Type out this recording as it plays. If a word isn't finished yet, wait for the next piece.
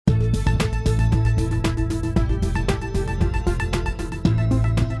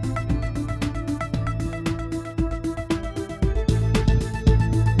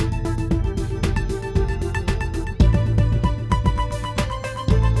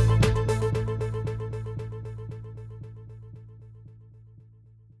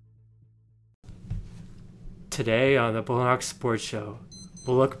Today on the Bullhawk Sports Show,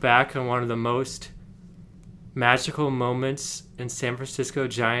 we'll look back on one of the most magical moments in San Francisco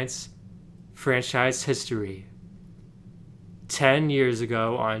Giants franchise history. 10 years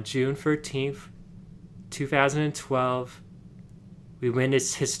ago, on June 13th, 2012, we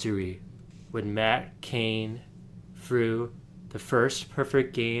witnessed history when Matt Cain threw the first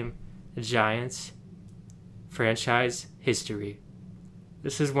perfect game in Giants franchise history.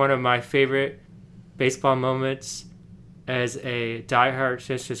 This is one of my favorite baseball moments as a diehard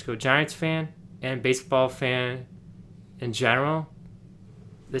San Francisco Giants fan and baseball fan in general.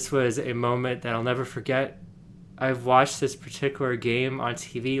 This was a moment that I'll never forget. I've watched this particular game on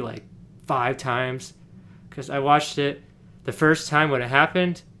TV like 5 times because I watched it the first time when it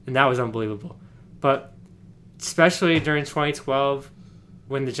happened, and that was unbelievable. But especially during 2012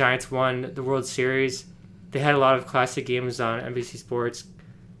 when the Giants won the World Series, they had a lot of classic games on NBC Sports,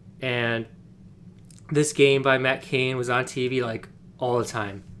 and this game by Matt Cain was on TV like all the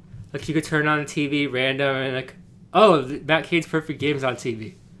time. Like you could turn on the TV random and like, oh, Matt Cain's perfect game's on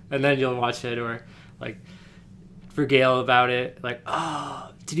TV, and then you'll watch it or like regale about it. Like,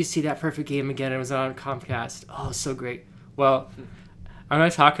 oh, did you see that perfect game again? It was on Comcast. Oh, so great. Well, I'm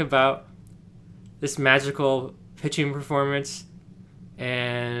going to talk about this magical pitching performance,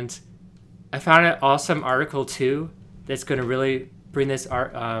 and I found an awesome article too that's going to really bring this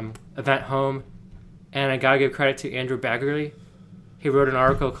event home. And I gotta give credit to Andrew Baggerly. He wrote an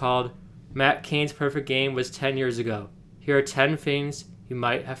article called Matt Cain's Perfect Game Was 10 Years Ago. Here are 10 things you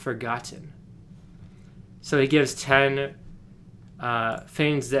might have forgotten. So he gives 10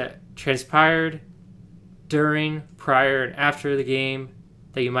 things that transpired during, prior, and after the game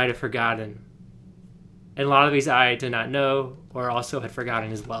that you might have forgotten. And a lot of these I did not know or also had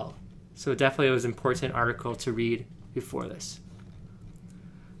forgotten as well. So definitely it was an important article to read before this.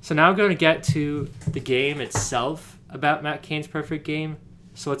 So now I'm going to get to the game itself about Matt Cain's perfect game.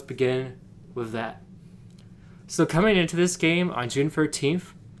 So let's begin with that. So coming into this game on June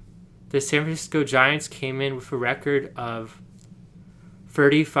 13th, the San Francisco Giants came in with a record of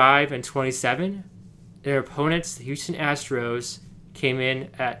 35-27. Their opponents, the Houston Astros, came in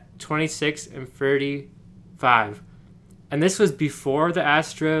at 26-35. And this was before the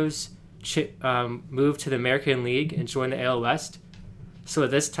Astros moved to the American League and joined the AL West. So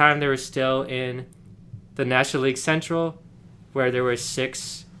at this time, they were still in the National League Central, where there were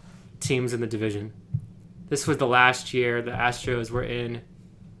 6 teams in the division. This was the last year the Astros were in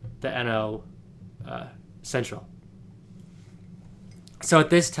the NL Central. So at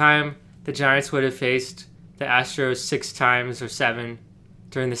this time, the Giants would have faced the Astros 6 times or 7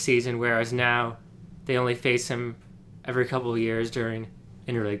 during the season, whereas now they only face them every couple of years during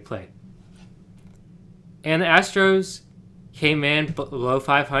interleague play. And the Astros came in below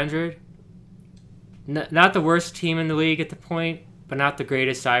 500. Not the worst team in the league at the point, but not the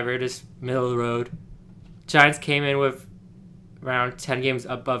greatest either, just middle of the road. Giants came in with around 10 games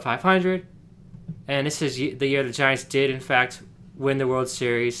above 500. And this is the year the Giants did, in fact, win the World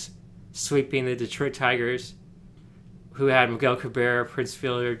Series, sweeping the Detroit Tigers, who had Miguel Cabrera, Prince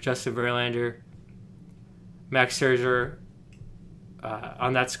Fielder, Justin Verlander, Max Scherzer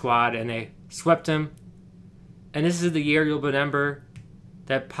on that squad, and they swept them. And this is the year you'll remember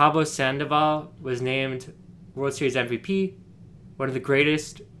that Pablo Sandoval was named World Series MVP, one of the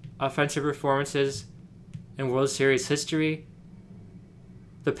greatest offensive performances in World Series history.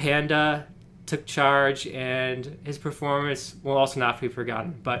 The Panda took charge, and his performance will also not be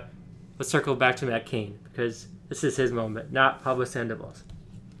forgotten. But let's circle back to Matt Cain, because this is his moment, not Pablo Sandoval's.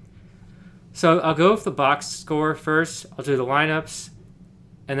 So I'll go with the box score first. I'll do the lineups,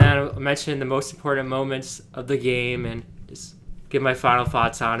 and then I'll mention the most important moments of the game and just give my final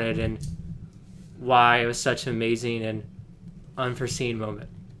thoughts on it and why it was such an amazing and unforeseen moment.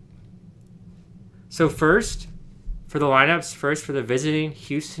 So first, for the lineups, first for the visiting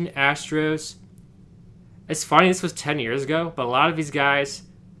Houston Astros. It's funny, this was 10 years ago, but a lot of these guys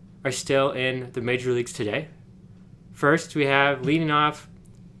are still in the major leagues today. First, we have leading off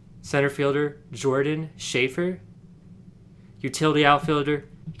center fielder Jordan Schaefer. Utility outfielder,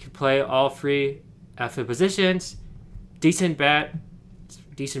 you can play all 3 outfield positions. Decent bat,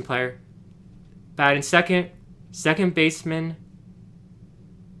 decent player. Batting second baseman.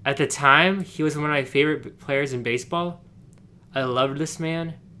 At the time, he was one of my favorite players in baseball. I loved this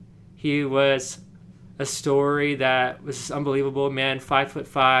man. He was a story that was just unbelievable. Man,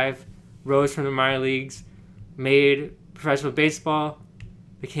 5'5", rose from the minor leagues, made professional baseball,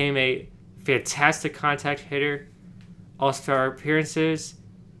 became a fantastic contact hitter, all-star appearances,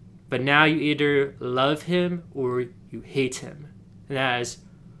 but now you either love him or you hate him. And that is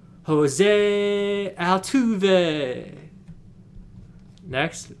Jose Altuve.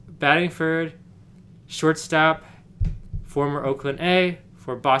 Next, batting third, shortstop, former Oakland A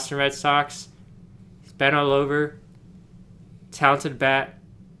for Boston Red Sox. He's been all over. Talented bat,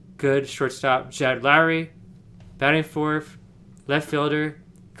 good shortstop, Jed Lowry. Batting fourth, left fielder,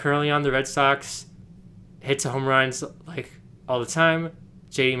 currently on the Red Sox. Hits home runs like all the time,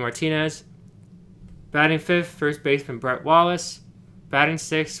 JD Martinez. Batting fifth, first baseman Brett Wallace. Batting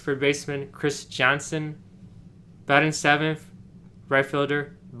sixth, third baseman Chris Johnson. Batting seventh, right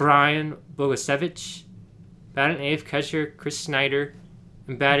fielder Brian Bogusevich. Batting eighth, catcher Chris Snyder.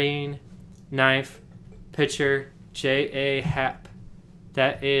 And batting ninth, pitcher J.A. Happ.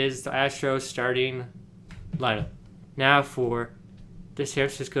 That is the Astros starting lineup. Now for the San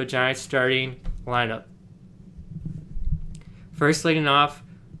Francisco Giants starting lineup. First leading off,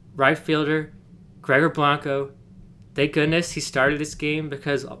 right fielder Gregor Blanco. Thank goodness he started this game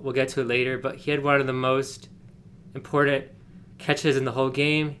because we'll get to it later, but he had one of the most important catches in the whole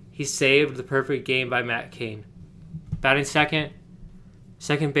game. He saved the perfect game by Matt Cain. Batting second,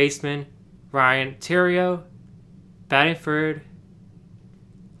 second baseman Ryan Theriot. Batting third,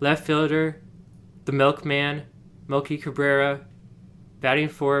 left fielder, the milkman, Melky Cabrera. Batting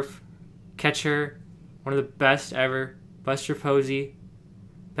fourth, catcher, one of the best ever, Buster Posey.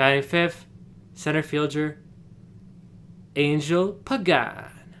 Batting fifth, center fielder, Angel Pagan.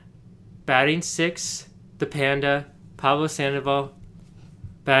 Batting sixth, the Panda, Pablo Sandoval.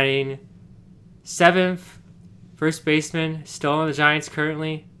 Batting seventh, first baseman, still on the Giants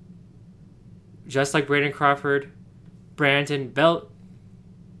currently, just like Brandon Crawford, Brandon Belt.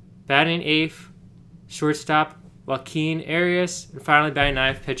 Batting eighth, shortstop, Joaquin Arias. And finally, batting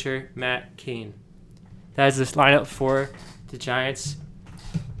ninth, pitcher, Matt Cain. That is this lineup for the Giants.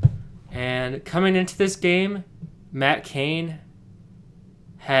 And coming into this game, Matt Cain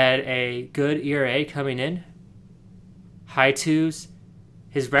had a good ERA coming in. High twos.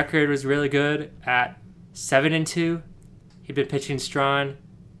 His record was really good at 7-2. He'd been pitching strong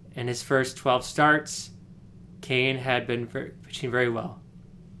in his first 12 starts. Cain had been pitching very well.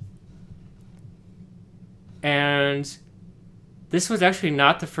 And this was actually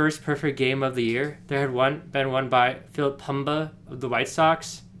not the first perfect game of the year. There had been one by Philip Pumba of the White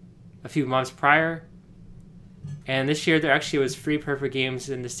Sox a few months prior. And this year there actually was 3 perfect games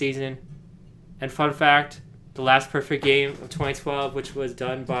in the season. And fun fact, the last perfect game of 2012, which was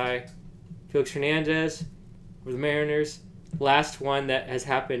done by Felix Hernandez with the Mariners, last one that has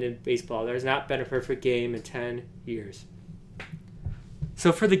happened in baseball. There has not been a perfect game in 10 years.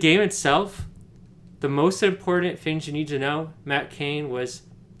 So for the game itself, the most important things you need to know, Matt Cain was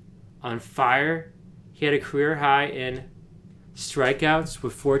on fire. He had a career high in strikeouts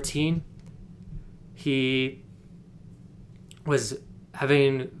with 14. He was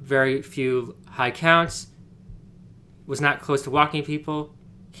having very few high counts, was not close to walking people.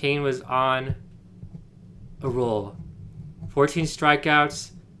 Cain was on a roll. 14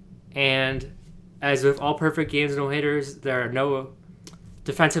 strikeouts, and as with all perfect games and no-hitters, there are no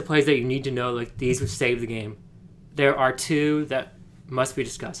defensive plays that you need to know, like these would save the game. There are 2 that must be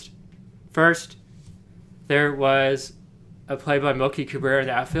discussed. First, there was a play by Melky Cabrera in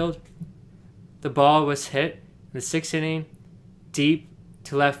the outfield. The ball was hit in the 6th inning, deep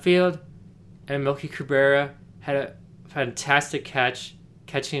to left field, and Melky Cabrera had a fantastic catch,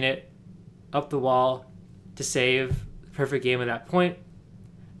 catching it up the wall to save the perfect game at that point.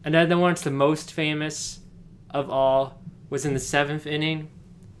 And then the one that's the most famous of all was in the 7th inning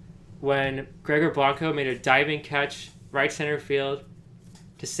when Gregor Blanco made a diving catch right center field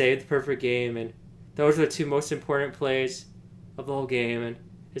to save the perfect game. And those are the 2 most important plays of the whole game. And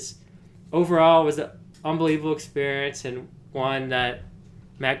it's overall was an unbelievable experience and one that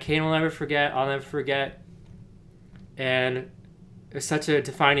Matt Cain will never forget. I'll never forget. And it was such a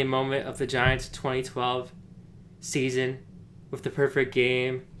defining moment of the Giants' 2012 season with the perfect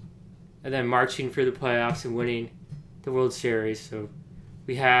game and then marching through the playoffs and winning the World Series. So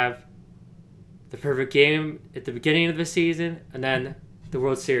we have the perfect game at the beginning of the season and then the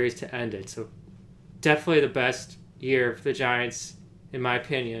World Series to end it. So definitely the best year for the Giants, in my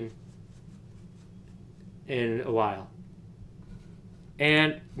opinion, in a while.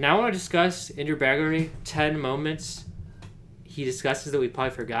 And now I want to discuss Andrew Baggery, 10 moments he discusses that we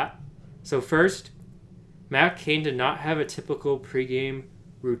probably forgot. So first, Matt Cain did not have a typical pregame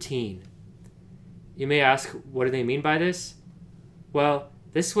routine. You may ask, what do they mean by this? Well,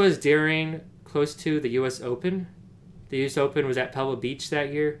 this was during close to the U.S. Open. The U.S. Open was at Pebble Beach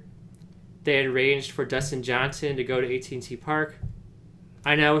that year. They had arranged for Dustin Johnson to go to AT&T Park.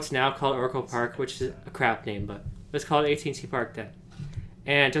 I know it's now called Oracle Park, which is a crap name, but let's call it AT&T Park then.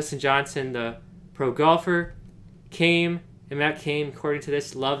 And Justin Johnson, the pro golfer, came, and Matt Cain, according to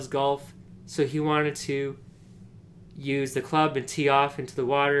this, loves golf, so he wanted to use the club and tee off into the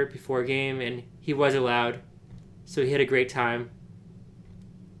water before a game, and he was allowed, so he had a great time.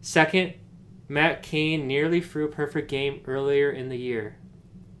 Second, Matt Cain nearly threw a perfect game earlier in the year.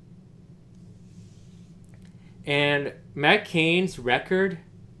 And Matt Cain's record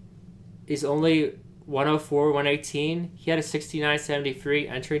is only 104, 118. He had a 69-73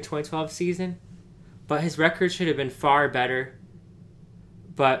 entering 2012 season, but his record should have been far better.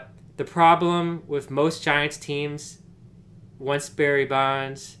 But the problem with most Giants teams, once Barry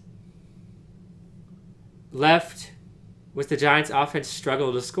Bonds left, was the Giants' offense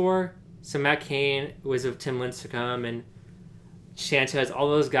struggled to score. So Matt Cain was with Tim Lincecum and Sanchez, all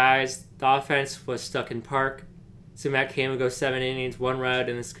those guys. The offense was stuck in park. So Matt Cain would go 7 innings, 1 run,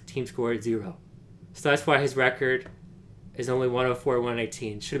 and this team scored 0. So that's why his record is only 104,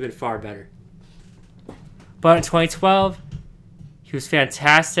 118. Should have been far better. But in 2012, he was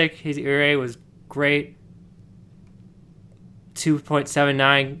fantastic. His ERA was great.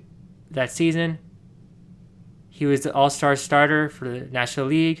 2.79 that season. He was the all-star starter for the National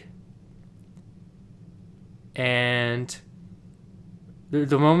League. And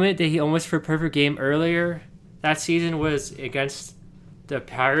the moment that he almost threw a perfect game earlier that season was against the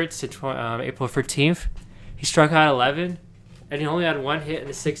Pirates on April 13th. He struck out 11, and he only had 1 hit in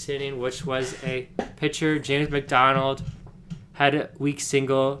the 6th inning, which was a pitcher, James McDonald, had a weak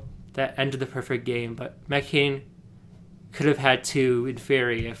single that ended the perfect game. But Matt Cain could have had 2 in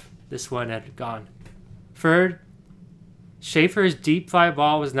theory if this one had gone. Third, Schaefer's deep fly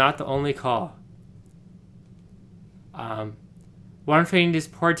ball was not the only call. One thing that's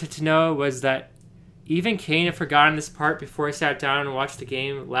important to know was that even Cain had forgotten this part before he sat down and watched the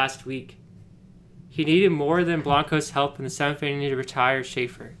game last week. He needed more than Blanco's help in the 7th inning to retire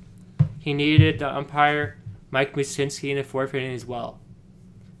Schaefer. He needed the umpire, Mike Musinski, in the 4th inning as well.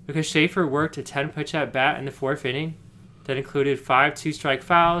 Because Schaefer worked a 10-pitch at-bat in the 4th inning that included 5 two-strike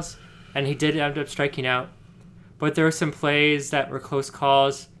fouls, and he did end up striking out. But there were some plays that were close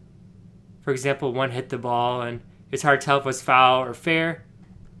calls. For example, one hit the ball, and it's hard to tell if it was foul or fair,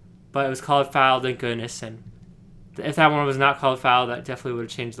 but it was called foul, thank goodness. And if that one was not called foul, that definitely would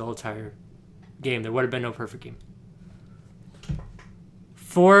have changed the whole entire game. There would have been no perfect game.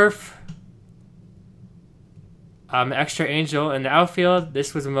 Fourth, extra angel in the outfield.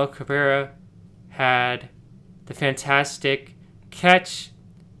 This was Emil Cabrera had the fantastic catch.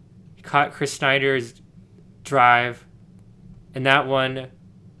 He caught Chris Snyder's drive, and that one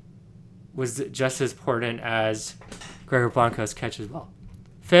was just as important as Gregor Blanco's catch as well.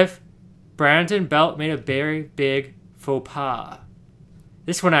 Fifth, Brandon Belt made a very big faux pas.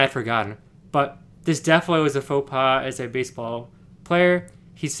 This one I had forgotten, but this definitely was a faux pas as a baseball player.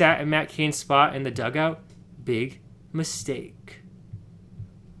 He sat in Matt Cain's spot in the dugout. Big mistake.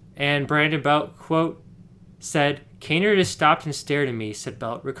 And Brandon Belt, quote, said, "Kainer just stopped and stared at me," said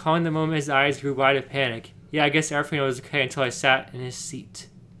Belt, recalling the moment his eyes grew wide with panic. "Yeah, I guess everything was okay until I sat in his seat."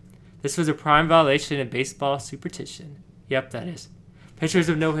 This was a prime violation of baseball superstition. Yep, that is. Pitchers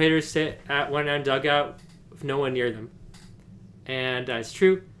of no-hitters sit at one end dugout with no one near them. And it's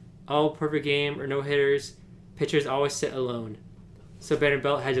true. All perfect game or no-hitters, pitchers always sit alone. So Brandon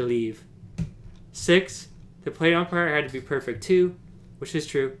Belt had to leave. 6, the plate umpire had to be perfect too, which is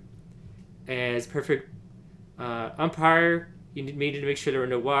true. As perfect umpire, you needed to make sure there were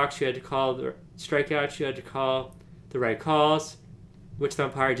no walks. You had to call the strikeouts. You had to call the right calls, which the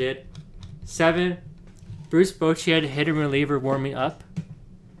umpire did. 7, Bruce Bochy had a hitter reliever warming up.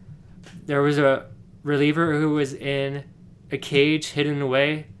 There was a reliever who was in a cage hidden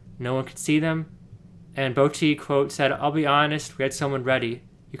away. No one could see them. And Bochy, quote, said, "I'll be honest, we had someone ready.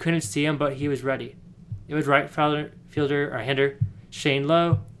 You couldn't see him, but he was ready." It was right fielder or hitter Shane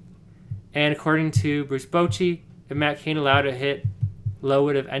Lowe. And according to Bruce Bochy, if Matt Cain allowed a hit, Lowe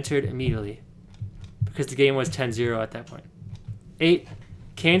would have entered immediately because the game was 10-0 at that point. 8,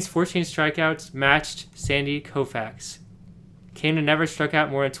 Cain's 14 strikeouts matched Sandy Koufax. Cain had never struck out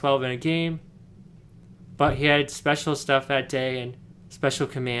more than 12 in a game, but he had special stuff that day and special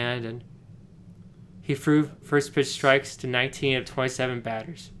command, and he threw first pitch strikes to 19 of 27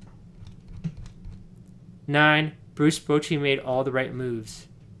 batters. 9, Bruce Bochy made all the right moves.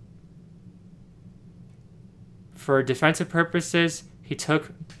 For defensive purposes, he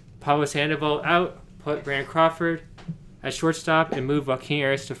took Pablo Sandoval out, put Brandon Crawford at shortstop, and moved Joaquin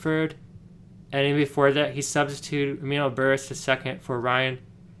Arias to third. And even before that, he substituted Emilio Burris to second for Ryan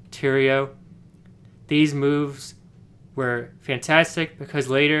Theriot. These moves were fantastic because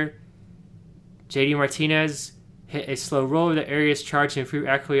later, JD Martinez hit a slow roller that Arias charged and threw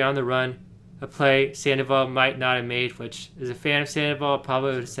accurately on the run, a play Sandoval might not have made, which, as a fan of Sandoval,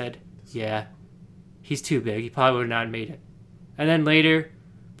 probably would have said, yeah, he's too big. He probably would not have made it. And then later,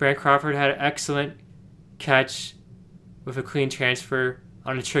 Brant Crawford had an excellent catch with a clean transfer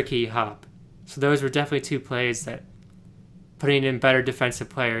on a tricky hop. So those were definitely two plays that putting in better defensive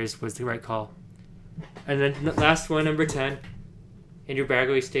players was the right call. And then the last one, number 10, Andrew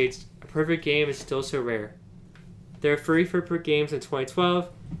Bagley states, a perfect game is still so rare. There are 3 perfect games in 2012.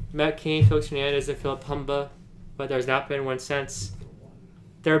 Matt Cain, Coach Hernandez, and Philip Humba, but there's not been one since.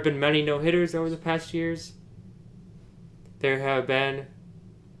 There have been many no-hitters over the past years. There have been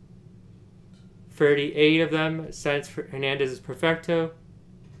 38 of them since Hernandez's perfecto,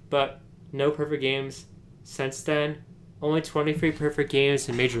 but no perfect games since then. Only 23 perfect games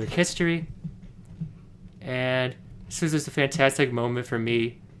in Major League history. And this was just a fantastic moment for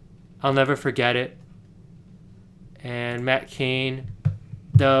me. I'll never forget it. And Matt Cain,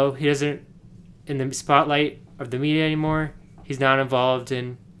 though he doesn't in the spotlight of the media anymore, he's not involved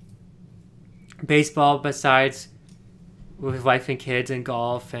in baseball besides with his wife and kids and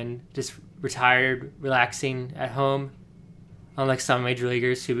golf and just retired, relaxing at home, unlike some major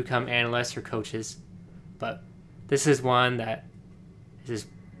leaguers who become analysts or coaches. But this is one that is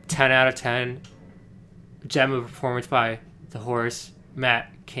 10 out of 10. Gem of performance by the horse,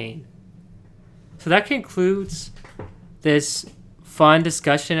 Matt Cain. So that concludes this fun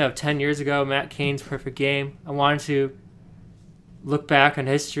discussion of 10 years ago, Matt Cain's perfect game. I wanted to look back on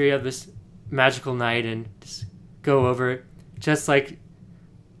history of this magical night and just go over it, just like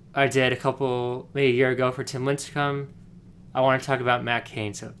I did maybe a year ago for Tim Lincecum. I want to talk about Matt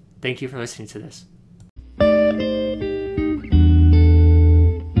Cain, so thank you for listening to this.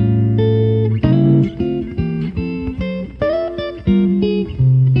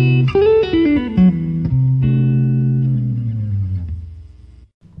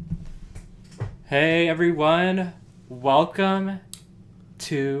 Hey everyone, welcome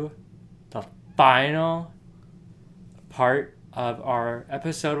to the final part of our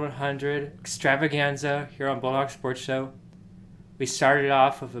episode 100 Extravaganza here on Bulldog Sports Show. We started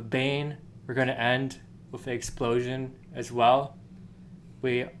off with a bang. We're going to end with an explosion as well.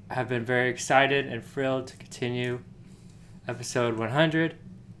 We have been very excited and thrilled to continue episode 100.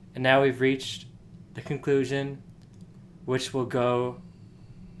 And now we've reached the conclusion, which will go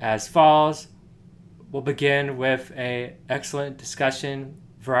as follows. We'll begin with an excellent discussion,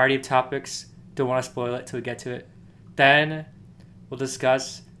 variety of topics. Don't want to spoil it till we get to it. Then we'll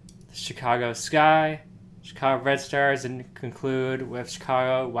discuss the Chicago Sky, Chicago Red Stars, and conclude with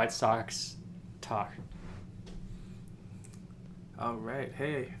Chicago White Sox talk. All right.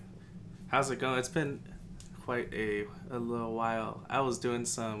 Hey, how's it going? It's been quite a little while. I was doing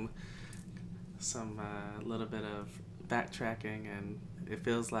some little bit of backtracking, and it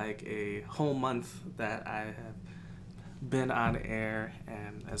feels like a whole month that I have been on air.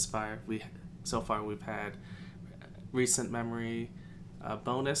 And so far we've had recent memory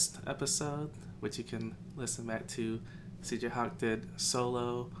bonus episode, which you can listen back to. CJ Hawk did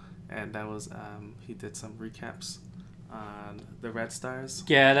solo, and that was he did some recaps on the Red Stars.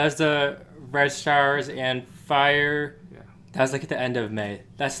 Yeah, that was the Red Stars and Fire. Yeah, that was like at the end of May.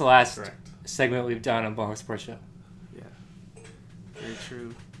 That's the last correct segment we've done on Bulldog Sports Show. Yeah, very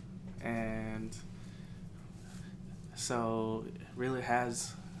true. And so it really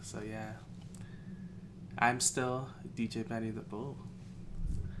has. So yeah, I'm still DJ Benny the Bull.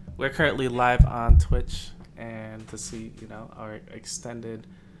 We're currently live on Twitch, and to see, our extended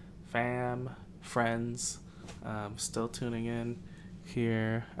fam, friends, still tuning in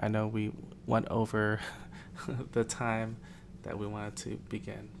here. I know we went over the time that we wanted to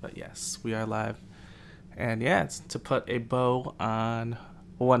begin, but yes, we are live. And yeah, it's to put a bow on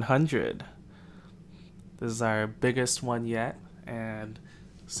 100. This is our biggest one yet, and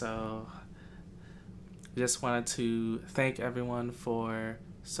so just wanted to thank everyone for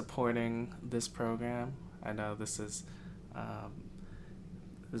supporting this program. I know this is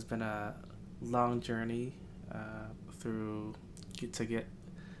there's been a long journey to get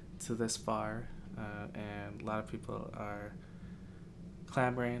to this far, and a lot of people are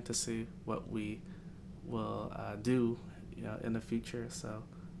clamoring to see what we will do, in the future. So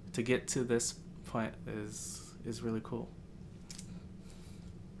to get to this point is really cool.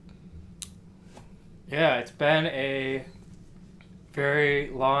 Yeah, it's been a very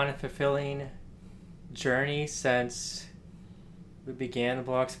long and fulfilling journey since we began the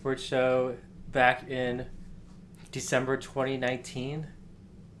Bulldog Sports Show back in December 2019.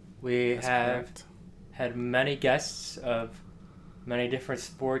 That's correct. Had many guests of many different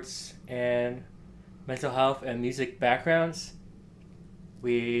sports and mental health and music backgrounds.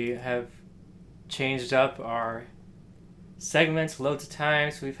 We have changed up our segments loads of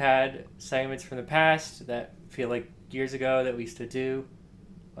times. We've had segments from the past that feel like years ago that we used to do,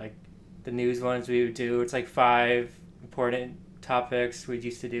 like the news ones we would do. It's like 5 important topics. We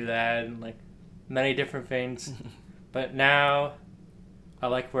used to do that, and like many different things. But now I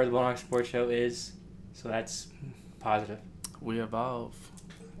like where the Belong Sports Show is, so that's positive. We evolve,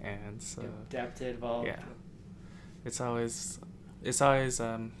 and so Adapted, evolved. yeah, it's always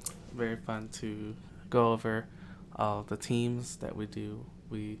very fun to go over all the teams that we do.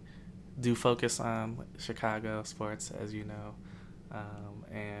 We do focus on Chicago sports, as you know,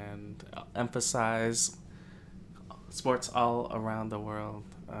 and emphasize sports all around the world.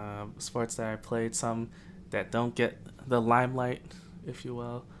 Sports that I played, some that don't get the limelight, if you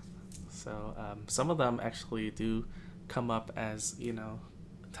will. So some of them actually do come up as,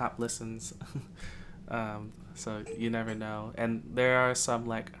 top listens. So you never know. And there are some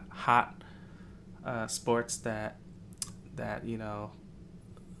like hot sports that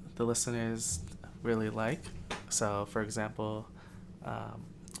the listeners really like. So for example,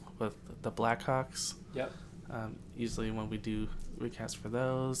 with the Blackhawks. Yep. Usually when we do recasts for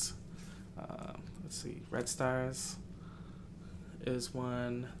those, let's see, Red Stars is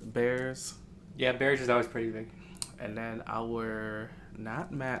one. Bears. Yeah, Bears is always pretty big. And then our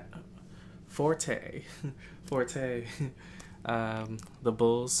not Matt Forte, the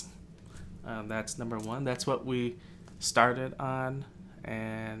Bulls. That's number 1. That's what we started on,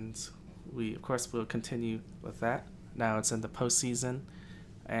 and we of course will continue with that. Now it's in the postseason,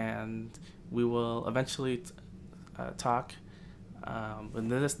 and we will eventually talk in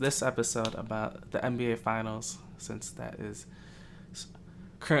this episode about the NBA Finals, since that is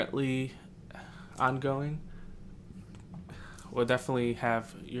currently ongoing. We'll definitely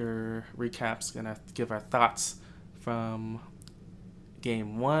have your recaps, gonna give our thoughts from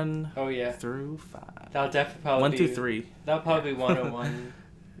game 1 through 5. That'll definitely probably 1 through 3. That'll probably be 101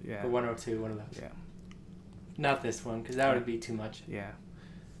 yeah. or 102, one of those. Yeah. Not this one, because that would be too much. Yeah.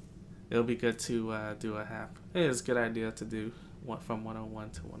 It'll be good to do a half. It is a good idea to do from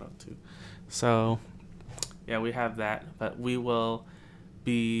 101 to 102. So, yeah, we have that. But we will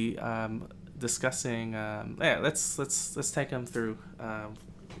be discussing. Let's take them through.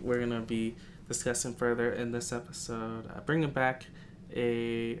 We're gonna be discussing further in this episode, bringing back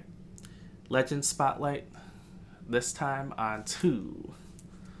a legend spotlight. This time on 2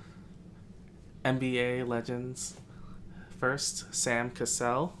 NBA legends. First, Sam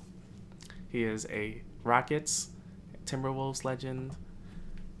Cassell. He is a Rockets, Timberwolves legend.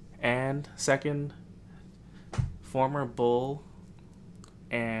 And second, former Bull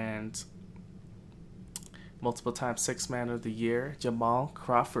and multiple-time Sixth Man of the Year, Jamal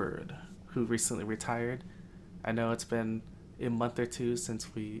Crawford, who recently retired. I know it's been a month or 2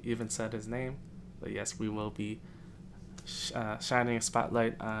 since we even said his name, but yes, we will be shining a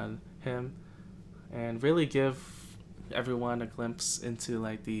spotlight on him and really give everyone a glimpse into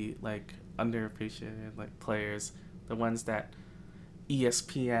the underappreciated players, the ones that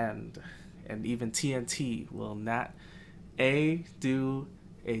ESPN and even TNT will not do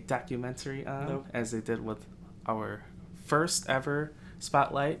a documentary on, nope, as they did with our first ever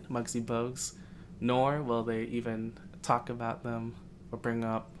spotlight, Muggsy Bogues, nor will they even talk about them or bring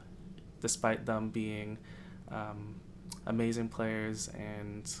up, despite them being amazing players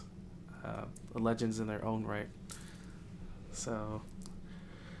and legends in their own right. So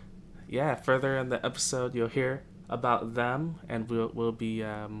yeah, further in the episode you'll hear about them, and we'll be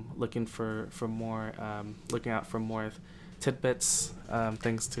looking out for more tidbits, fun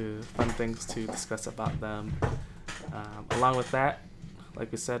things to discuss about them. Along with that,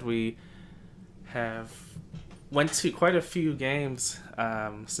 like I said, we have went to quite a few games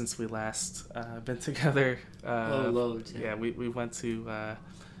since we last been together. Loads. Yeah, we went to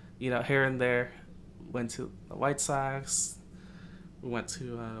here and there. Went to the White Sox. We went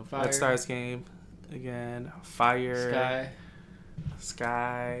to Red Stars game again. Sky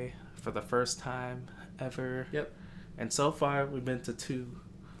for the first time ever. Yep. And so far we've been to two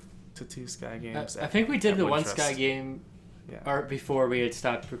Sky games. I think we did the one Trust. Sky game before we had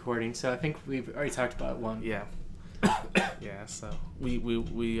stopped recording, so I think we've already talked about one. Yeah. Yeah, so we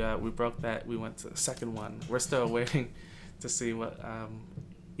broke that. We went to the second one. We're still waiting to see what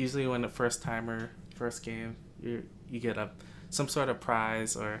usually when the first game you get some sort of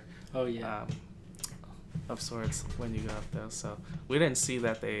prize or of sorts when you go up there. So we didn't see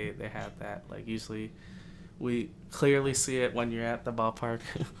that they had that. Usually we clearly see it when you're at the ballpark,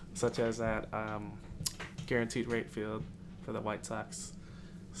 such as at Guaranteed Rate Field for the White Sox.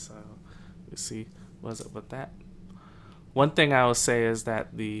 So we see was it with that? One thing I will say is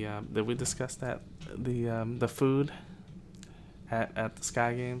that did we discuss that the food at the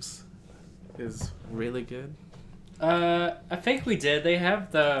Sky Games is really good. I think we did. They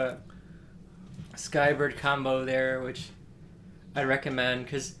have the Skybird combo there, which I recommend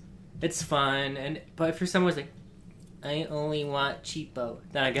because it's fun. But if you're someone who's like, I only want cheapo,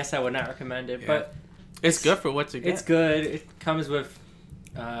 then I guess I would not recommend it. Yeah. But it's good for what you get. It's good. It comes with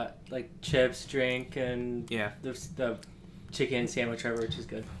like chips, drink, and the chicken sandwich, which is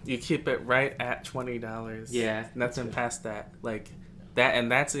good. You keep it right at $20. Yeah, nothing past that. Like that,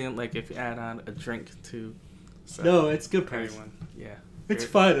 and that's in like if you add on a drink too. So no, it's good price. Yeah, it's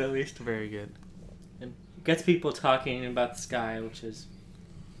fun at least. Very good, and gets people talking about the sky,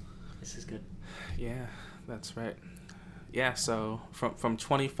 this is good. Yeah, that's right. Yeah, so from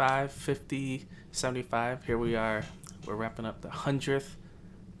 25, 50, 75, here we are. We're wrapping up the 100th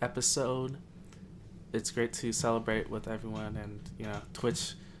episode. It's great to celebrate with everyone and,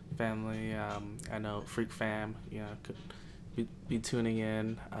 Twitch family. I know Freak Fam, could be tuning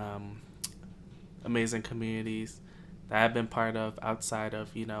in. Amazing communities that I've been part of outside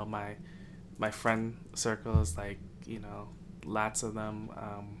of, my friend circles, like, lots of them.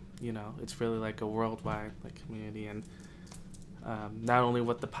 It's really like a worldwide community, and not only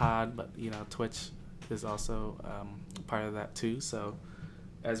with the pod, but Twitch is also part of that too. So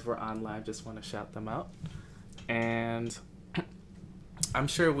as we're on live, just want to shout them out. And I'm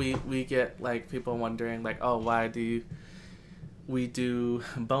sure we get people wondering why do we do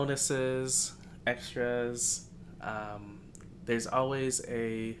bonuses, extras? There's always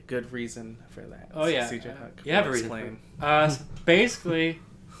a good reason for that. Oh yeah, CJ Huck, you have a reason. Basically,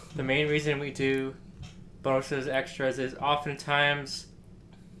 the main reason we do bonuses, extras is oftentimes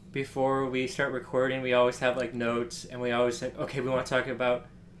before we start recording, we always have notes, and we always say, okay, we want to talk about,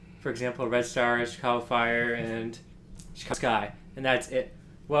 for example, Red Star, Chicago Fire, and Chicago Sky, and that's it.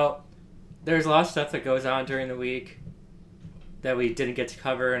 Well, there's a lot of stuff that goes on during the week that we didn't get to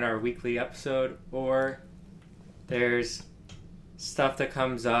cover in our weekly episode, or there's stuff that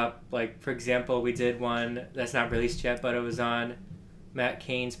comes up, for example, we did one that's not released yet, but it was on Matt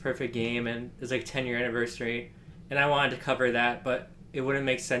Cain's Perfect Game, and it's 10-year anniversary, and I wanted to cover that, but it wouldn't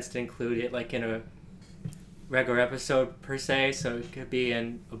make sense to include it in a regular episode per se, so it could be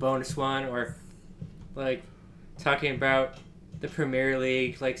in a bonus one, or talking about the Premier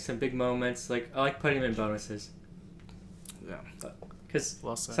League, some big moments. I like putting them in bonuses. Yeah, because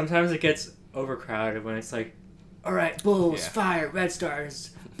sometimes it gets overcrowded when it's all right, Bulls, Fire, Red Stars,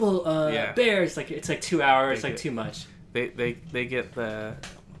 Bears. It's 2 hours, too much. They get the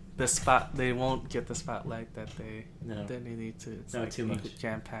spot. They won't get the spotlight that they need to. It's too much.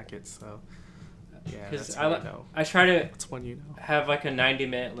 Jam pack it. So yeah, because I try to. That's when have a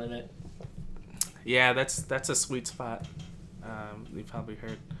 90-minute limit. Yeah, that's a sweet spot. You probably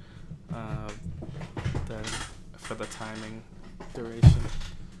heard for the timing duration.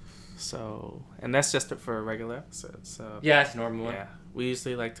 So, and that's just for a regular episode. So yeah, it's normal. Yeah, we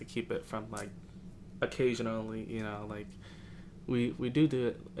usually like to keep it from occasionally. We do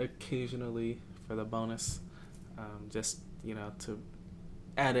it occasionally for the bonus, just to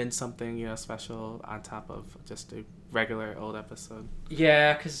add in something special on top of just a regular old episode.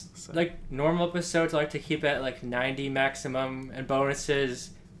 Yeah, because normal episodes I like to keep at 90 maximum, and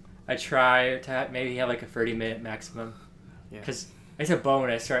bonuses I try to maybe have a 30-minute maximum. Yeah, because it's a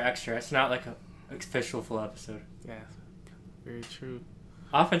bonus or extra. It's not an official full episode. Yeah, very true.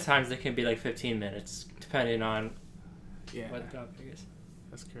 Oftentimes they can be 15 minutes, depending on what the topic is.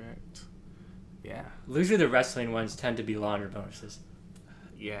 That's correct. Yeah. Usually the wrestling ones tend to be longer bonuses.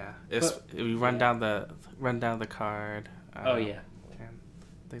 Yeah, we run down the card. And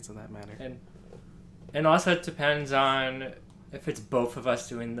things of that matter. And also it depends on if it's both of us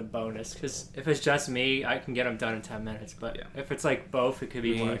doing the bonus, because if it's just me, I can get them done in 10 minutes. But if it's both, it could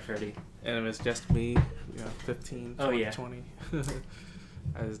be more 30. And if it's just me, 15, 20.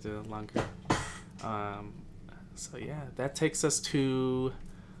 I just do it longer. So yeah, that takes us to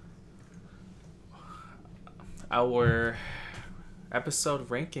our episode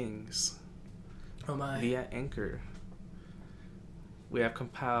rankings. Oh my! Via Anchor. We have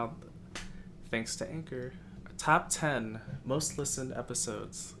compiled, thanks to Anchor, top 10 most listened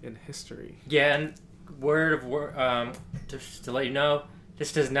episodes in history. Yeah, and just to let you know,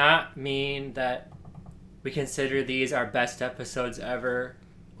 this does not mean that we consider these our best episodes ever,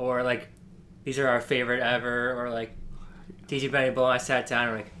 or these are our favorite ever, or DJ Benny Bull and I sat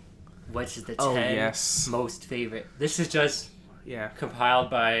down and what's the 10 most favorite. This is just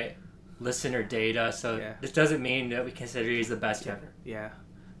compiled by listener data, so this doesn't mean that we consider these the best ever. Yeah,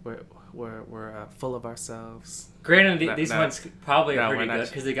 we're full of ourselves. Granted, these ones probably are pretty good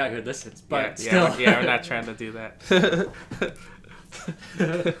because they got good listens, but still. We're not trying to do that.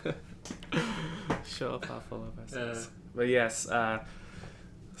 Show off how full of ourselves. But yes,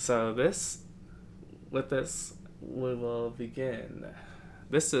 so with this, we will begin.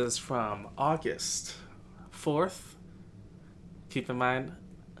 This is from August 4th. Keep in mind,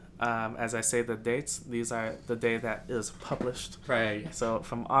 as I say the dates, these are the day that is published. Right. So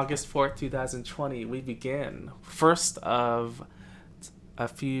from August 4th, 2020, we begin. First of a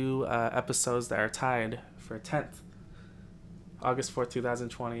few episodes that are tied for 10th. August 4th,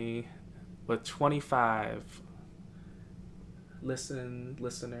 2020, with 25 listens.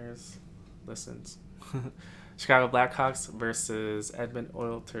 Chicago Blackhawks versus Edmonton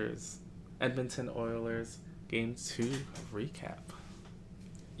Oilers, Game 2 recap.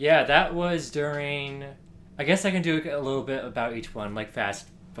 Yeah, that was during... I guess I can do a little bit about each one, like fast.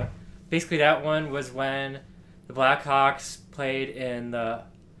 But basically that one was when the Blackhawks played in the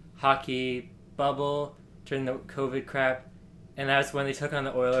hockey bubble during the COVID crap. And that's when they took on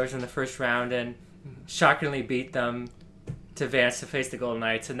the Oilers in the first round and shockingly beat them to advance to face the Golden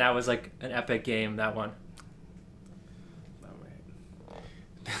Knights. And that was like an epic game, that one. All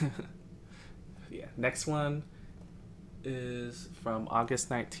right. Yeah, next one is from August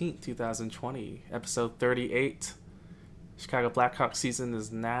 19th, 2020, episode 38. Chicago Blackhawks season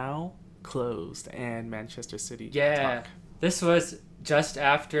is now closed, and Manchester City talk. This was just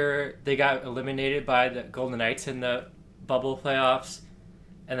after they got eliminated by the Golden Knights in the bubble playoffs,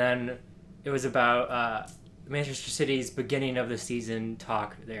 and then it was about Manchester City's beginning of the season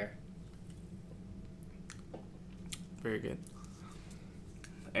talk there. Very good.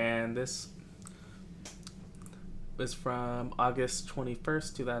 And this is from August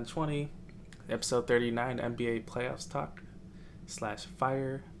 21st, 2020, episode 39, NBA playoffs talk /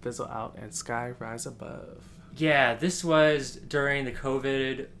 fire, fizzle out, and sky rise above. Yeah, this was during the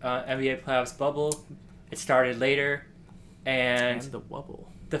COVID NBA playoffs bubble. It started later, and the wobble.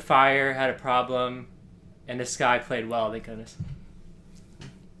 The fire had a problem, and the sky played well, thank goodness.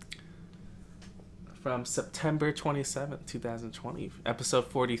 From September 27th, 2020, episode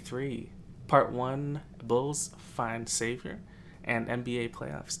 43, Part 1, Bulls Find Savior, and NBA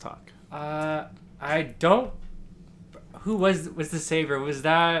playoffs talk. I don't... Who was the savior? Was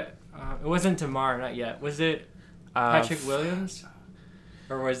that... it wasn't Tamar, not yet. Was it Patrick Williams?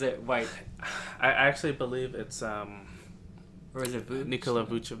 Or was it White? I actually believe it's... or was it Vuce? Nikola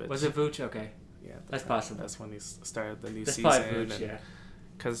Vucevic. Was it Vuce? Okay. Yeah. That's possible. That's when he started the new that's season. That's probably Vuce, yeah.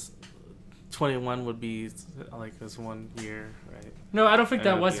 Because 21 would be like his 1 year, right? No, I don't think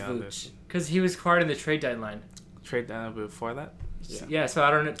that was Vuce. Because he was part of the trade deadline. Trade deadline before that? Yeah, so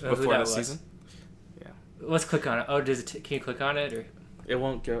I don't know before who that the was. Season? Yeah. Let's click on it. Oh, can you click on it? Or? It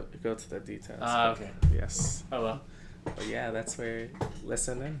won't go to the details. Okay. Yes. Oh, well. But yeah, that's where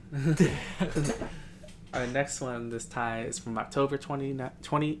listen in. Our next one, this tie is from October 9th,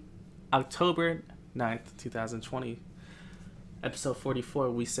 2020. Episode 44,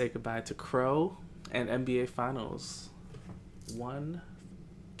 we say goodbye to Crow and NBA Finals.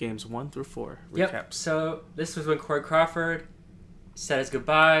 Games 1 through 4. Recaps. Yep. So this was when Corey Crawford said his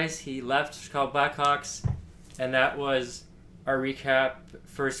goodbyes. He left Chicago Blackhawks, and that was our recap.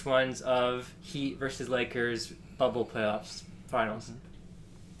 First ones of Heat versus Lakers bubble playoffs finals.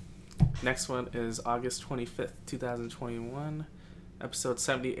 Mm-hmm. Next one is August 25th, 2021. Episode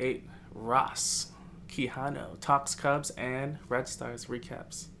 78, Ross Quijano talks Cubs and Red Stars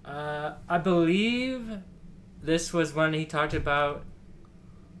recaps. I believe this was when he talked about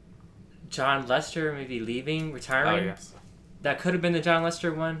John Lester maybe leaving, retiring. Oh, yes. That could have been the John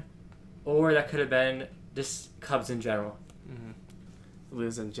Lester one, or that could have been just Cubs in general. Mm-hmm. It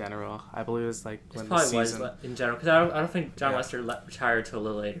was in general. I believe it was like when the season... was in general, because I don't think John Lester retired till a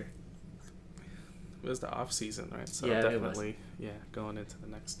little later. It was the off season, right? So yeah, definitely, going into the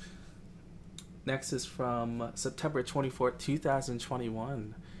next. Next is from September 24th,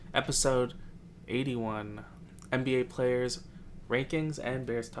 2021, episode 81, NBA players rankings and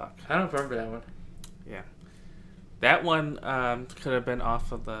Bears talk. I don't remember that one. Yeah, that one could have been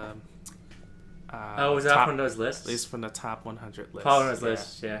off of the. Was that off one of those lists? At least from the top 100 list. Probably those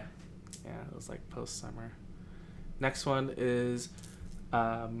lists, yeah. Yeah, it was like post summer. Next one is,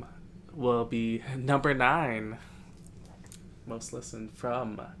 will be number 9. Most listened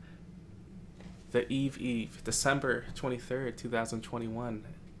from the Eve, December 23rd, 2021.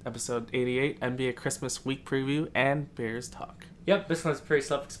 Episode 88, NBA Christmas Week Preview and Bears Talk. Yep, this one's pretty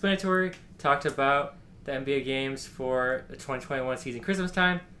self-explanatory. Talked about the NBA games for the 2021 season Christmas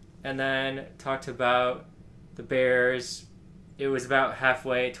time, and then talked about the Bears it was about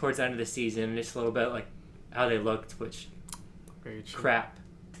halfway towards the end of the season, just a little bit like how they looked, which Very true. crap.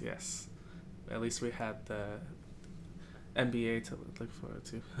 Yes. At least we had the NBA to look forward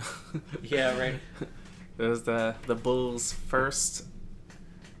to. Yeah, right. It was the Bulls' first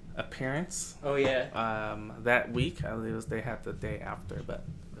appearance. Oh yeah. That week, I believe they had the day after, but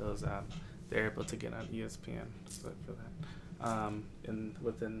it was they're able to get on ESPN for that.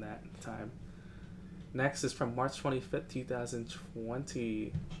 Within that time. Next is from March 25th,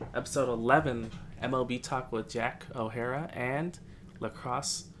 2020, episode 11, MLB Talk with Jack O'Hara and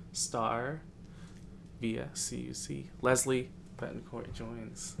lacrosse star via CUC. Leslie Betancourt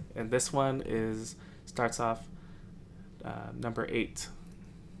joins. And this one starts off number 8.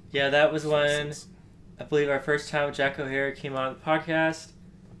 Yeah, that was when I believe our first time Jack O'Hara came on the podcast.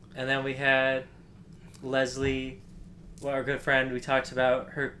 And then we had Leslie, our good friend. We talked about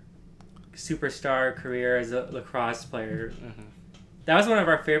her superstar career as a lacrosse player. Mm-hmm. That was one of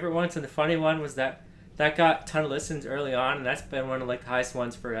our favorite ones, and the funny one was that got a ton of listens early on, and that's been one of like the highest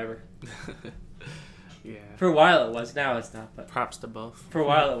ones forever. Yeah. For a while it was. Now it's not. But props to both. For a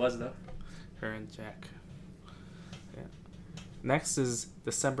while it was though. Her and Jack. Yeah. Next is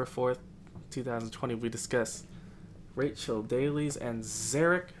December 4th, 2020. We discuss Rachel Daly's and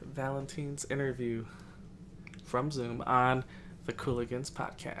Zarek Valentine's interview from Zoom on the Cooligans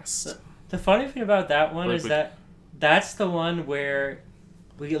podcast. The funny thing about that one is that that's the one where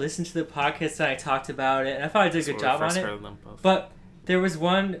we listened to the podcast and I talked about it, and I thought I did a good job on it. But there was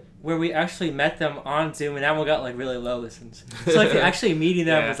one where we actually met them on Zoom, and that one got like really low listens. So like actually meeting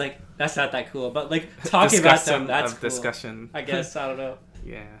them was like, that's not that cool. But like talking about them, that's cool. Discussion. I guess, I don't know.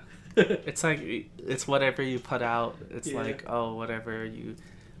 Yeah. It's like, it's whatever you put out. It's like, whatever you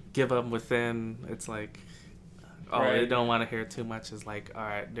give them within. It's like, they don't want to hear too much. Is like, all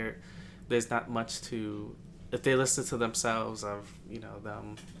right, there's not much to, if they listen to themselves of,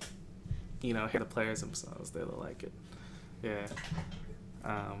 them, hear the players themselves, they'll like it. Yeah.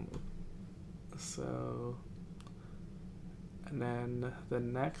 So, and then the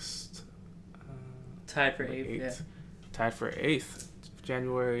next, tied for 8th. Yeah. Tied for 8th,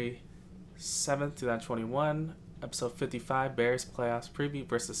 January 7th, 2021, episode 55, Bears playoffs preview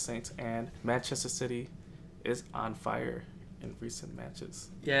versus Saints, and Manchester City is on fire in recent matches.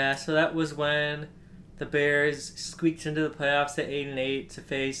 Yeah, so that was when the Bears squeaked into the playoffs at 8-8 to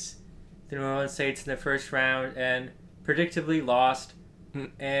face the New Orleans Saints in the first round and predictably lost.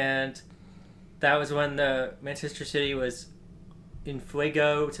 And that was when the Manchester City was in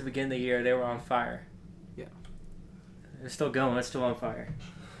fuego to begin the year. They were on fire. Yeah. They're still going. They're still on fire.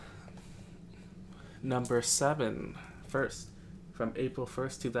 Number 7, first, from April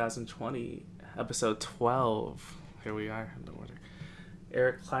 1st, 2020, episode 12. Here we are in the order.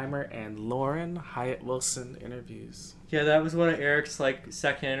 Eric Clymer and Lauren Hyatt Wilson interviews. Yeah, that was one of Eric's like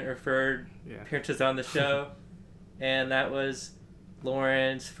second or third appearances on the show. And that was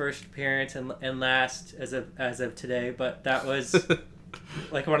Lauren's first appearance and last as of today. But that was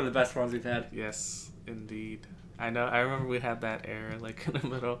like one of the best ones we've had. Yes, indeed. I know. I remember we had that error like in the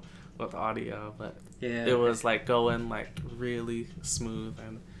middle with audio, but it was like going like really smooth,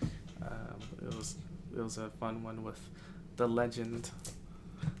 and it was a fun one with the legend,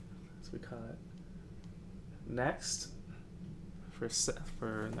 as we call it. Next,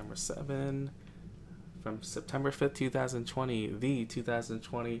 for number 7, from September 5th, 2020, the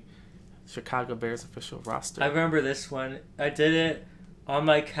 2020 Chicago Bears official roster. I remember this one. I did it on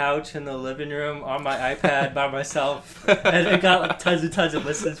my couch in the living room on my iPad by myself, and it got like tons and tons of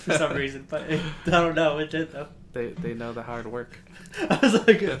listens for some reason. But I don't know, it did though. They know the hard work. I was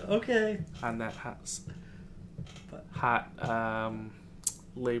like, okay. On that hot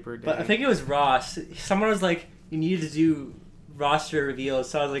Labor Day. But I think it was Ross. Someone was like, you need to do roster reveals.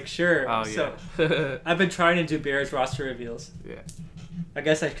 So I was like, sure. Oh, so yeah. I've been trying to do Bears roster reveals. Yeah. I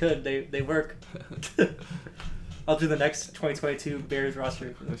guess I could. They work. I'll do the next 2022 Bears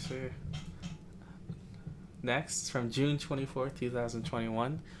roster. For sure. Next, from June 24th,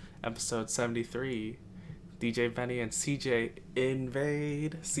 2021, episode 73, DJ Benny and CJ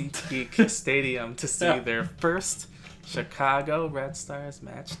invade SeatGeek Stadium to see their first Chicago Red Stars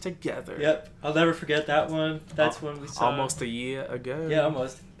match together. Yep, I'll never forget that one. That's when we saw... Almost a year ago. Yeah,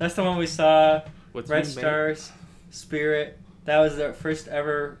 almost. That's the one we saw. With Red Stars, Spirit. That was the first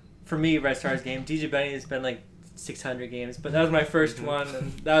ever, for me, Red Stars game. DJ Benny has been like 600 games, but that was my first one,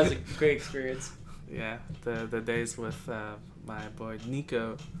 and that was a great experience. Yeah, the days with my boy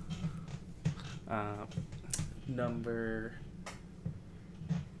Nico. Number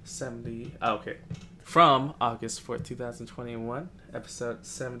 70. Oh, okay. From August 4th, 2021, episode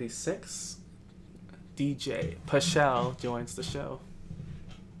 76, DJ Paschal joins the show.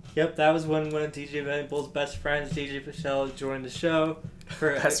 Yep, that was one of DJ Benny Bull's best friends, DJ Paschal, joined the show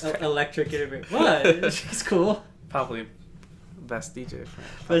for Electric Innovation. What? She's cool. Probably best DJ friend.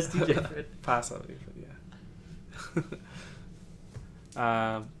 Best DJ friend. Possibly, but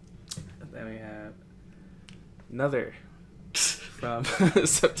yeah. Then we have another from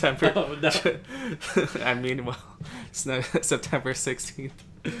September. Oh, no. I mean, well, it's not September 16th,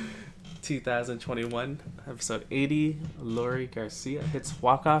 2021, episode 80. Lori Garcia hits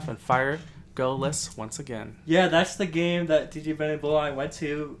walk-off and fire goalless once again. Yeah, that's the game that DJ Benny Bull and I went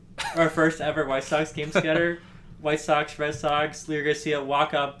to, our first ever White Sox game together. White Sox, Red Sox, Lori Garcia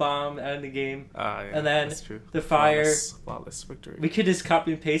walk-off bomb end the game. Yeah, and then that's true. The fire. Flawless victory. We could just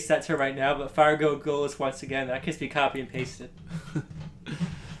copy and paste that to right now, but fire goalless once again. That could be copy and pasted.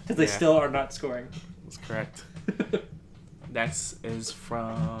 Because they still are not scoring. That's correct. Next is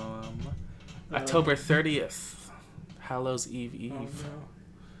from October 30th, Hallows Eve,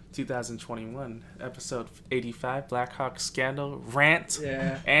 2021, episode 85, Blackhawk Scandal, Rant,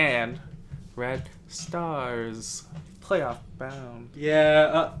 and Red Stars, playoff bound.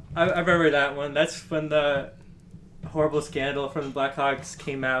 Yeah, I remember that one. That's when the horrible scandal from the Blackhawks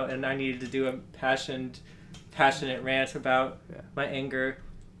came out, and I needed to do a passionate rant about my anger.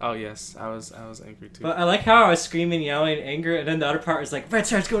 Oh yes, I was angry too. But I like how I was screaming, yelling, anger, and then the other part was like, "Red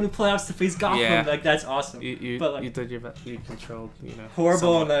Stars going to playoffs to face Gotham." Like that's awesome. You did your best. You controlled, horrible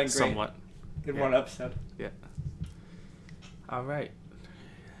somewhat, and then great somewhat in one episode. Yeah. All right.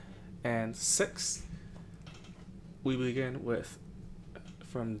 And 6th, we begin with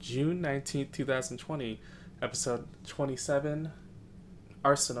from June 19th, 2020, episode 27.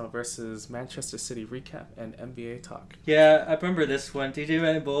 Arsenal versus Manchester City recap and NBA talk. Yeah, I remember this one. DJ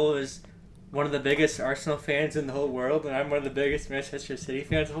Benny Bull is one of the biggest Arsenal fans in the whole world, and I'm one of the biggest Manchester City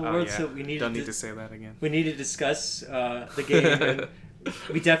fans in the whole world. Yeah. So we need to say that again. We need to discuss the game, and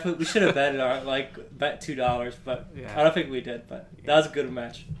we should have bet $2, but I don't think we did. But that was a good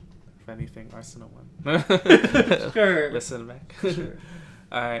match. If anything, Arsenal won. Sure. Listen back. Sure.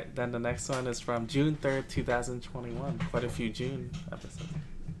 All right, then the next one is from June 3rd, 2021. Quite a few June episodes.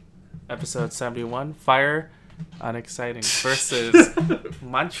 Episode 71, Fire Unexciting versus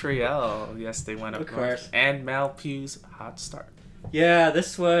Montreal. Yes, they went up north. And Malpu's hot start. Yeah,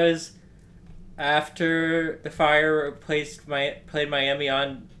 this was after the Fire played Miami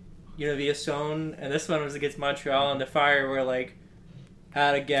on Univision, and this one was against Montreal, and the Fire were like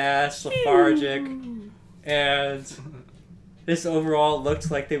out of gas, lethargic, and this overall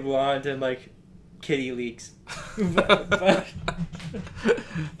looked like they belonged in like kiddie leagues. but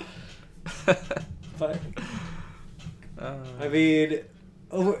I mean,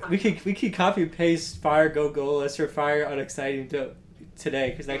 we could copy and paste Fire go goalless or Fire unexciting today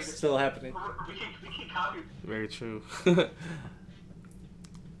because that's still happening. Very true.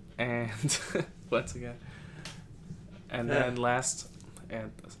 And once again, and then last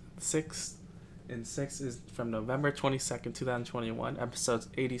and 6th. And 6 is from November 22nd, 2021, episodes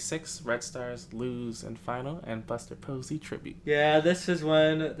 86, Red Stars lose in final, and Buster Posey tribute. Yeah, this is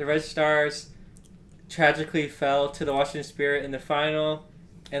when the Red Stars tragically fell to the Washington Spirit in the final,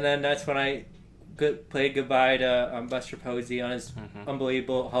 and then that's when I played goodbye to Buster Posey on his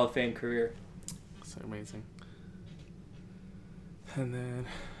unbelievable Hall of Fame career. So amazing. And then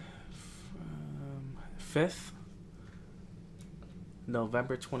 5th,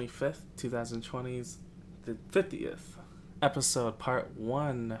 November 25th, 2020's the 50th episode, part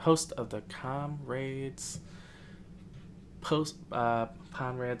 1, host of the Comrades,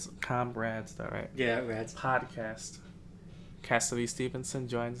 Comrades, all right? Yeah, Reds. Podcast. Cassidy Stevenson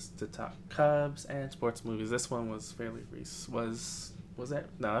joins to talk Cubs and sports movies. This one was fairly recent. Was that?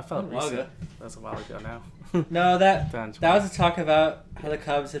 No, that felt recent. That was a while ago now. No, that was a talk about how the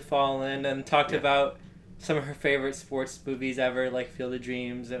Cubs had fallen and talked about some of her favorite sports movies ever, like Field of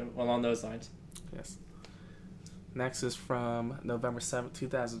Dreams and along those lines. Yes. Next is from November 7th,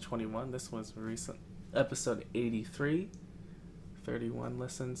 2021. This was recent. Episode 83. 31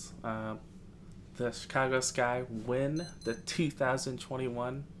 listens. The Chicago Sky win the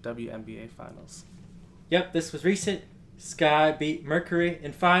 2021 WNBA Finals. Yep, this was recent. Sky beat Mercury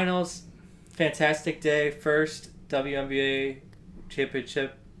in finals. Fantastic day. First WNBA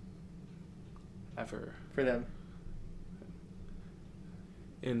championship ever for them.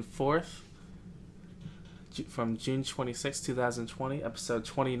 In 4th, from June 26, 2020, episode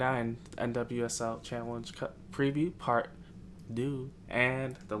 29, NWSL Challenge Cup preview, part 2,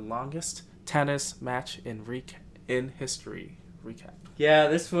 and the longest tennis match in history recap. Yeah,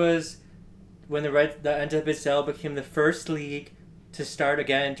 this was when the NWSL became the first league to start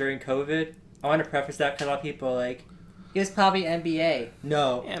again during COVID, I want to preface that because a lot of people are like, it was probably NBA.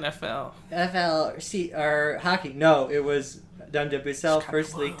 No. NFL. NFL or hockey. No, it was WWSL,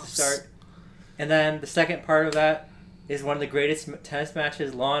 first league to start. And then the second part of that is one of the greatest tennis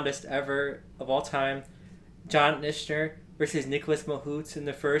matches, longest ever of all time. John Isner versus Nicolas Mahut in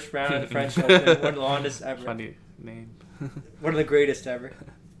the first round of the French Open. One of the longest ever. Funny name. One of the greatest ever.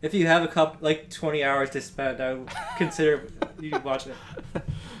 If you have 20 hours to spend, I would consider you watch it.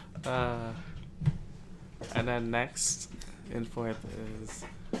 And then next in fourth is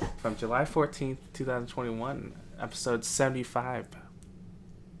from July 14th, 2021, episode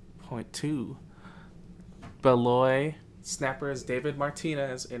 75.2. Beloy Snappers David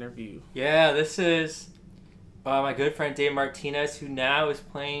Martinez interview. Yeah, this is my good friend Dave Martinez, who now is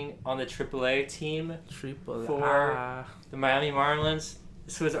playing on the AAA team for the Miami Marlins.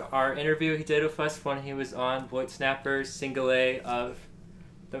 This was our interview he did with us when he was on Beloit Snappers, single A of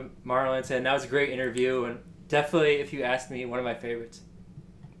the Marlins, and that was a great interview, and definitely, if you ask me, one of my favorites.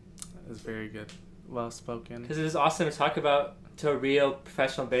 It was very good. Well spoken. Because it was awesome to talk to a real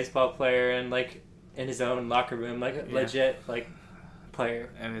professional baseball player and in his own locker room, a legit player.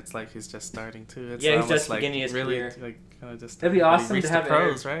 And it's like he's just starting to. It's he's just beginning his career. Kind of just. It'd be awesome to have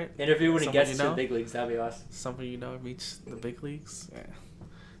pros, right? Interview when he gets to the big leagues. That'd be awesome. Someone reach the big leagues. Yeah,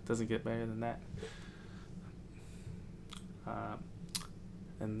 doesn't get better than that.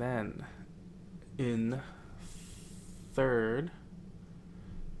 And then, in first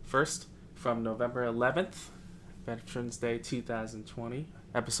from November 11th, Veterans Day 2020,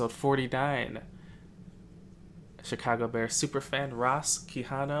 episode 49. Chicago Bears superfan Ross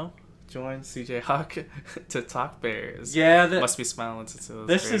Quijano joins CJ Hawk to talk Bears. Yeah, must be smiling since it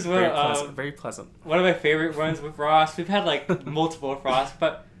was very pleasant. One of my favorite ones with Ross. We've had multiple with Ross,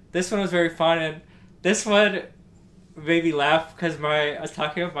 but this one was very fun, and this one made me laugh because I was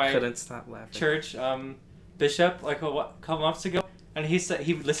talking with my couldn't stop laughing. Church bishop a couple months ago, and he said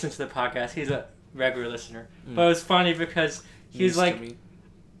he listens to the podcast. He's a regular listener, but it was funny because he's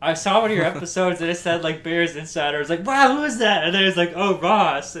I saw one of your episodes and it said Bears Insider. I was like, wow, who is that? And then it was oh,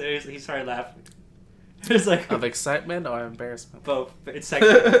 Ross. And he started laughing. It was of excitement or embarrassment? Both.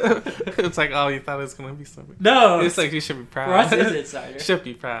 Excitement. It's oh, you thought it was going to be something. No. It's you should be proud. Ross is Insider. Should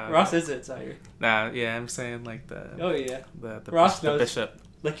be proud. Ross is Insider. Nah, yeah, I'm saying the... Oh, yeah. The Ross knows the bishop.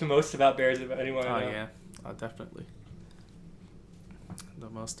 The most about Bears of anyone I know. Yeah. Oh, definitely.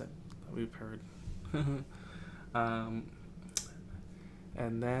 The most that we've heard.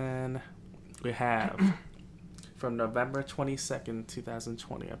 And then we have from November 22nd,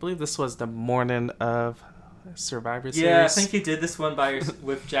 2020. I believe this was the morning of Survivor Series. Yeah, I think you did this one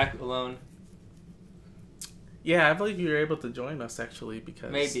with Jack alone. Yeah, I believe you were able to join us actually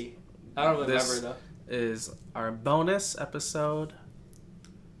because maybe. I don't really remember though. Is our bonus episode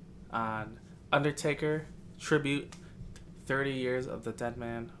on Undertaker tribute 30 years of the Dead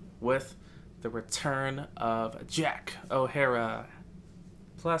Man with the return of Jack O'Hara.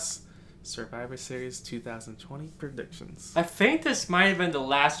 Plus, Survivor Series 2020 predictions. I think this might have been the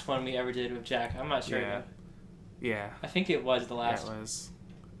last one we ever did with Jack. I'm not sure. Yeah. Yeah. I think it was the last one. It was.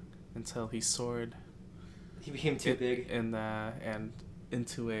 Until he soared. He became too big. And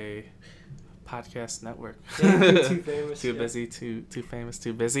into a podcast network. Yeah, too famous. Too busy, too famous,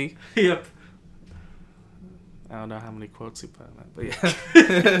 too busy. Yep. I don't know how many quotes you put on that, but yeah.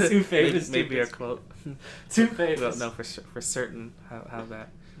 Too famous. Maybe a quote. Too famous. We don't know for certain how that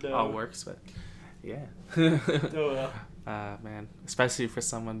all works, but yeah. Oh well. Man, especially for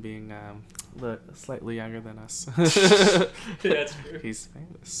someone being slightly younger than us. Yeah, that's true. He's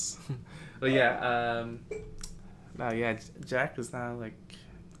famous. Well, yeah. No, yeah. Jack is now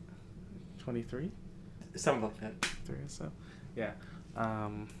 23. Something like that. 3 or so. Yeah.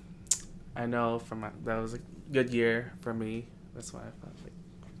 I know that was a good year for me. That's why I felt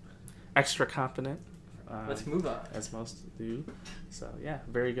extra confident. Let's move on. As most do. So yeah,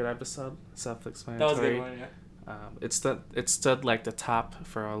 very good episode. Self-explanatory. That was a good one, yeah. It stood the top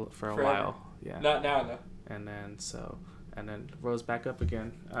for a while. Yeah. Not now though. And then rose back up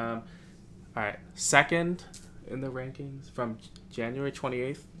again. All right, second in the rankings from January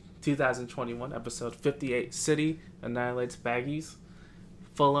 28th, 2021, episode 58. City annihilates Baggies.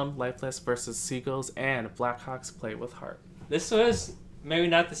 Fulham lifeless versus Seagulls, and Blackhawks play with heart. This was maybe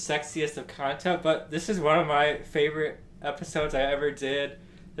not the sexiest of content, but this is one of my favorite episodes I ever did.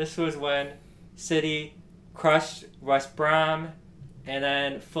 This was when City crushed West Brom, and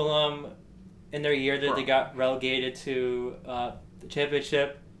then Fulham, in their year that they got relegated to the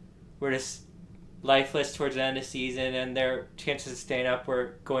championship, were just lifeless towards the end of the season, and their chances of staying up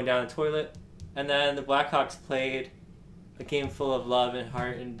were going down the toilet. And then the Blackhawks played a game full of love and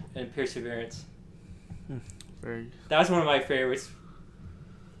heart and perseverance. That was one of my favorites.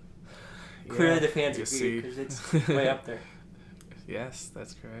 Clearly the fans you agree because it's way up there. Yes,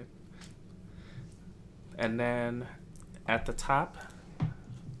 that's correct. And then at the top,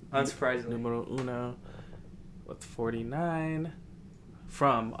 unsurprisingly, numero uno with 49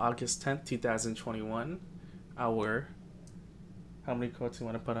 from August 10th, 2021. How many quotes you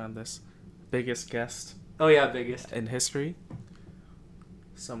want to put on this? Biggest guest. Oh yeah, biggest in history.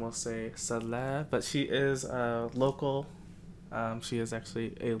 Some will say celeb, but she is a local. She is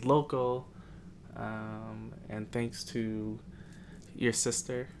actually a local, and thanks to your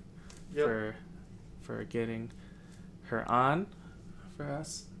sister for getting her on for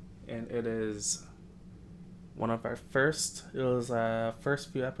us, and it is one of our first. It was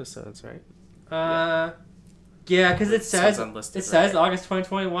first few episodes, right? Yeah, because it says right? August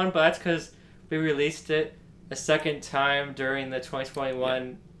 2021, but that's because we released it a second time during the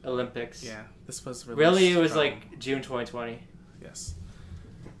 2021 Olympics. Yeah, this was released really it was like June 2020. Yes.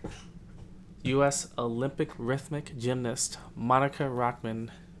 U.S. Olympic rhythmic gymnast Monica Rockman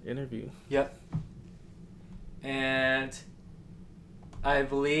interview. Yep. And I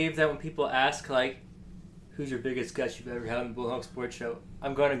believe that when people ask, like, who's your biggest guest you've ever had on the Bullhawk Sports Show,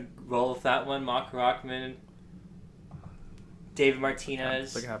 I'm going to roll with that one. Monica Rockman, David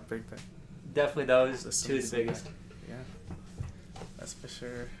Martinez. Look how big that. Definitely those two are the biggest. Yeah. That's for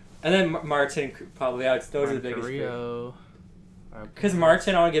sure. And then Martin, probably. Those are the biggest. Rio. Because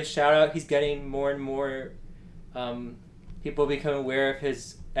Martin, I want to give a shout out. He's getting more and more people become aware of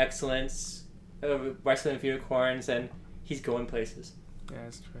his excellence of wrestling with unicorns, and he's going places. Yeah,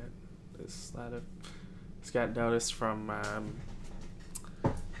 that's right. There's a lot of. It's got noticed from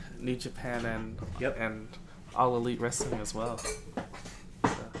New Japan and All Elite Wrestling as well. So,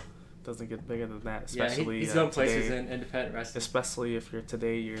 doesn't get bigger than that, especially he's going places in independent wrestling. Especially if you're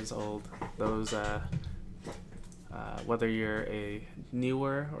today years old, those whether you're a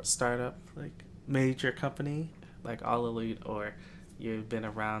newer or startup like major company like All Elite, or you've been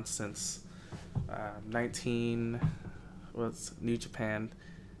around since New Japan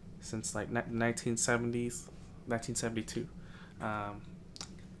since like 1970s, 1972.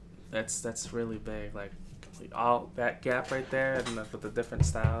 That's really big. Like all that gap right there, and with the different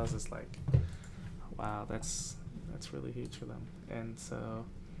styles, is like, wow, that's really huge for them. And so,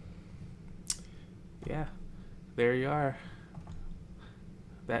 yeah, there you are.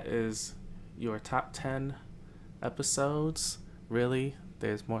 That is your top 10 episodes. Really,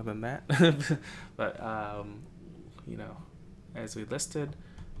 there's more than that, but as we listed,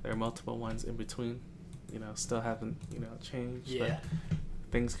 there are multiple ones in between. Still haven't changed. Yeah. But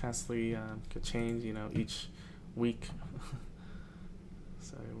things constantly could change, each week.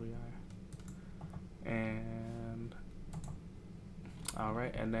 So here we are. And all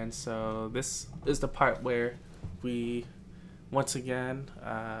right, and then so this is the part where we once again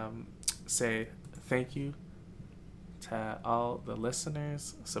say thank you to all the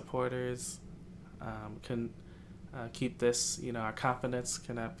listeners, supporters. Can keep this, our confidence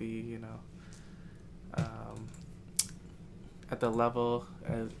cannot be, at the level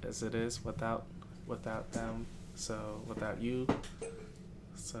as it is without them. So without you.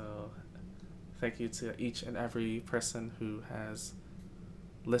 So thank you to each and every person who has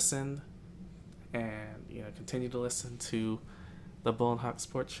listened and continue to listen to the Bull and Hawk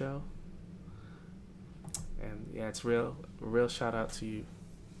Sports Show. And yeah, it's real shout out to you.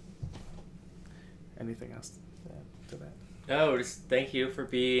 Anything else to that? No, just thank you for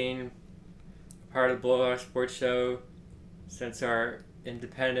being part of the Bull and Hawk Sports Show since our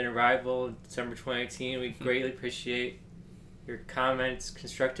independent arrival in December 2018. We greatly appreciate your comments,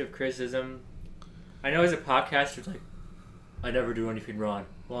 constructive criticism. I know as a podcaster, it's like, I never do anything wrong.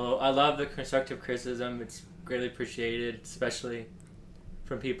 Well, I love the constructive criticism. It's greatly appreciated, especially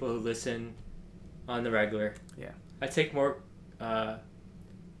from people who listen on the regular. Yeah. I take more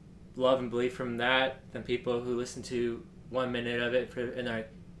love and belief from that than people who listen to 1 minute of it and they're like,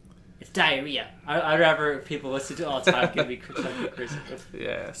 it's diarrhea. I'd rather people listen to all the time give me constructive criticism.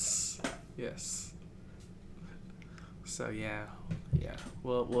 Yes. So yeah.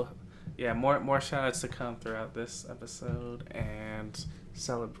 We'll more shout outs to come throughout this episode and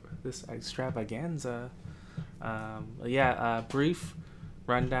celebrate this extravaganza. Brief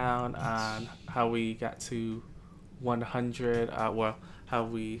rundown on how we got to 100. How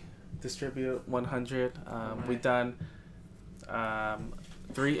we distribute 100. We've done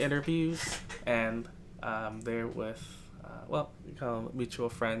 3 interviews, and they're with we call them mutual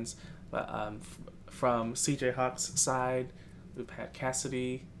friends, but from CJ Hawk's side, we've had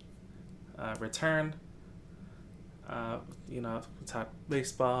Cassidy return, We talked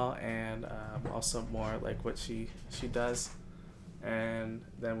baseball and also more like what she does. And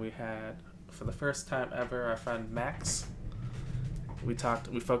then we had, for the first time ever, our friend Max. We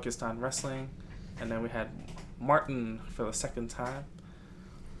focused on wrestling, and then we had Martin for the second time,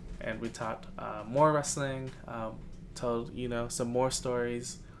 and we talked more wrestling, told some more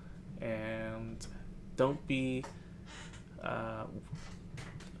stories, and don't be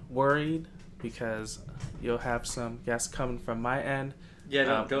worried because you'll have some guests coming from my end.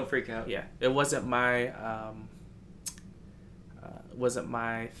 Yeah, don't freak out. Yeah, it wasn't my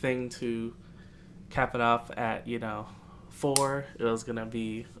thing to cap it off at 4. It was gonna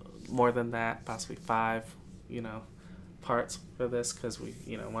be more than that, possibly 5 parts for this, because we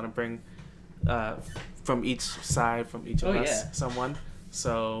want to bring from each side, from each of us, someone.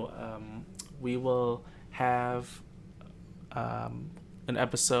 So we will have an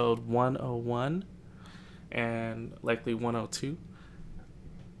episode 101 and likely 102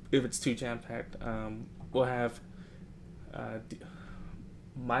 if it's too jam-packed. We'll have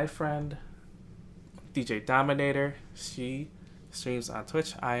my friend DJ Dominator. She streams on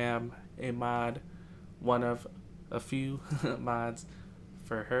Twitch. I am a mod, one of a few mods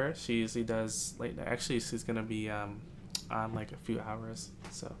for her. She usually does late night. Actually, she's gonna be on like a few hours.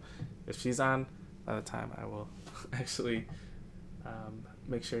 So if she's on by the time, I will actually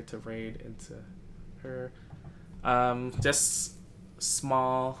make sure to raid into her. Just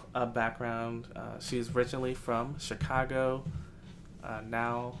small background. She's originally from Chicago,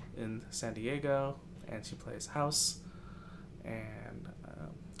 now in San Diego, and she plays house and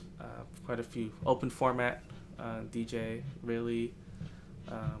quite a few open format DJ. Really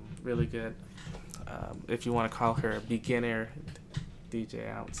good. If you want to call her a beginner DJ,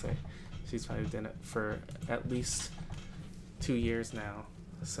 I would say she's probably done it for at least 2 years now.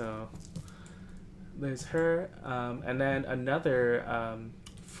 So there's her, and then another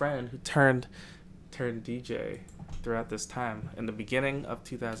friend who turned DJ throughout this time in the beginning of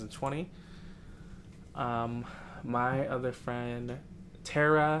 2020. My other friend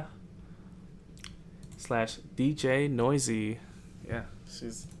Tara /DJ Noisy, yeah,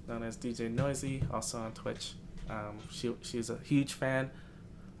 she's known as DJ Noisy, also on Twitch. She's a huge fan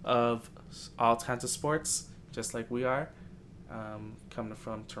of all kinds of sports, just like we are. Coming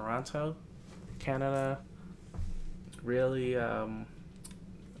from Toronto, Canada. Really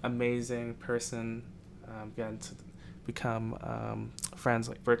amazing person. Getting to become friends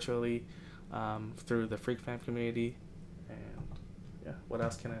like virtually through the Freak Fam community. And yeah, what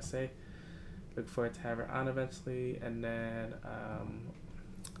else can I say? Look forward to have her on eventually. And then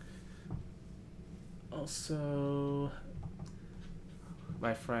also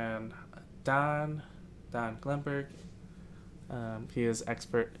my friend Don Glenberg. He is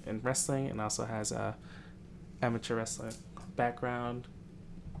expert in wrestling and also has a amateur wrestling background.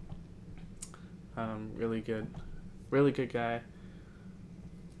 Really good guy.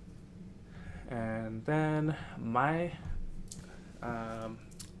 And then my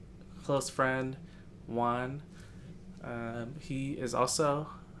close friend Juan, he is also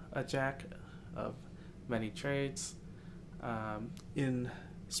a jack of many trades in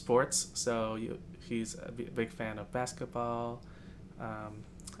sports. So he's a big fan of basketball,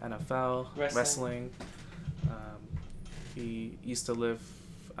 NFL, wrestling. He used to live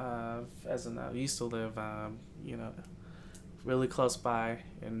really close by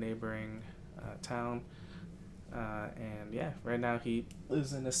in neighboring town. And yeah, right now he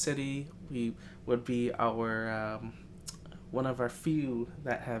lives in the city. We would be our one of our few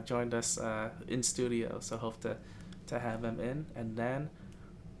that have joined us in studio. So hope to have him in. And then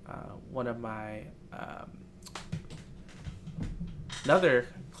one of my another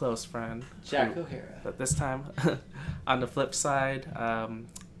close friend, Jack O'Hara. But this time, on the flip side, I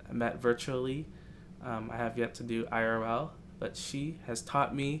met virtually. I have yet to do IRL, but she has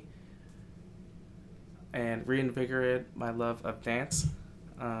taught me and reinvigorated my love of dance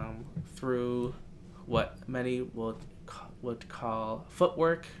through what many would call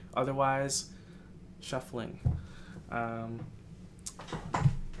footwork, otherwise shuffling.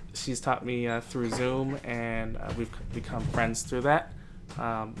 She's taught me through Zoom, and we've become friends through that.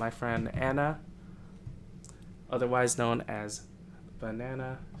 My friend Anna, otherwise known as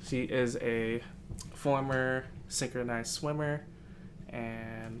Banana, she is a former synchronized swimmer,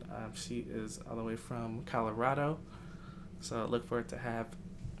 and she is all the way from Colorado. So I look forward to have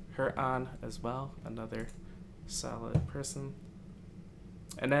her on as well, another solid person.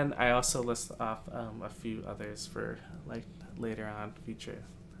 And then I also list off a few others for like later on future.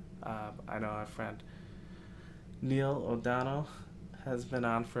 I know our friend Neil O'Donnell has been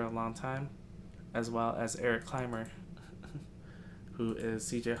on for a long time. as well as Eric Clymer, who is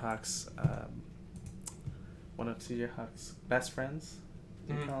CJ Hawk's one of CJ Hawk's best friends,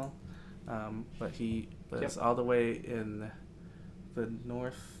 you call him. But he was all the way in the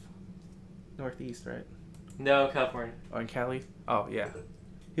northeast, right? No, California. Oh, in Cali? Oh, yeah.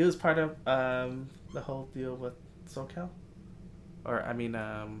 He was part of the whole deal with SoCal? Or, I mean,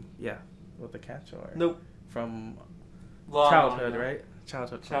 yeah, with the catch, or... Nope. From childhood, right?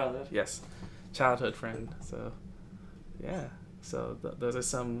 Childhood. Yes. Childhood friend. So, yeah. So, those are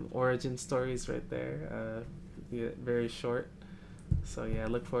some origin stories right there. Very short. So, yeah, I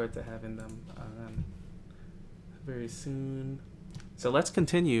look forward to having them on very soon. So, let's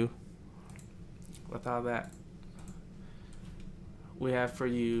continue with all that. We have for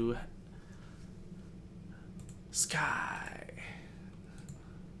you Sky.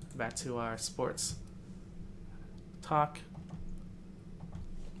 Back to our sports talk.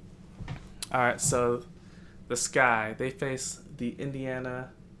 Alright, so the Sky, they face the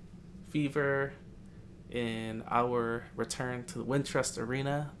Indiana Fever in our return to the Wintrust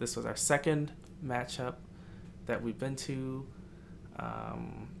Arena. This was our second matchup that we've been to.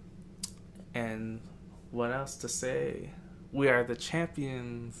 And what else to say? We are the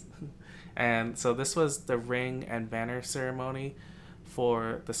champions. And so this was the ring and banner ceremony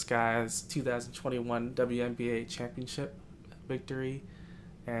for the Sky's 2021 WNBA championship victory.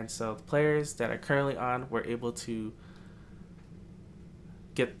 And so the players that are currently on were able to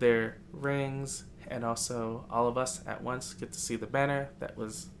get their rings, and also all of us at once get to see the banner that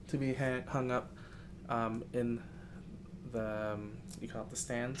was to be hung up in the, you call it the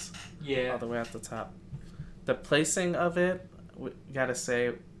stands? Yeah. All the way at the top. The placing of it, we gotta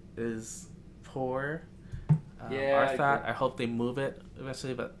say, is poor. Our thought, I hope they move it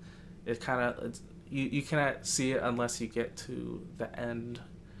eventually, but it kind of, you cannot see it unless you get to the end,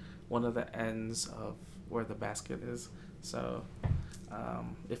 one of the ends of where the basket is. So,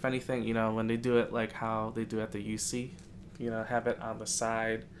 if anything, you know, when they do it like how they do at the UC, you know, have it on the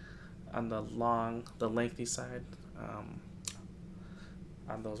side, on the lengthy side,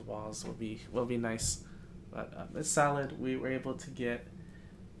 on those walls will be nice. But it's solid. We were able to get,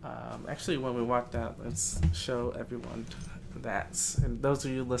 actually when we walked out, let's show everyone that. And those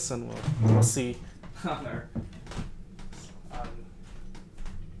of you who listen will see on our,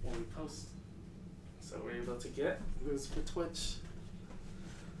 when we post. So we're able to get, this for Twitch,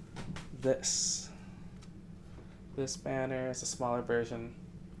 this banner is a smaller version.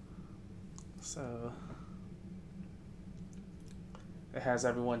 So it has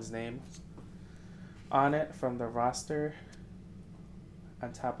everyone's name on it from the roster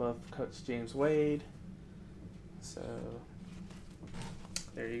on top of Coach James Wade. So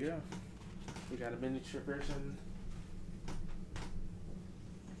there you go. We got a miniature version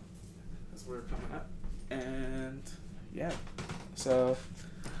as we're coming up. And yeah, so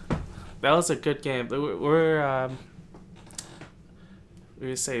that was a good game. We're we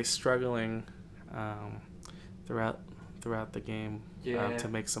would say struggling throughout the game to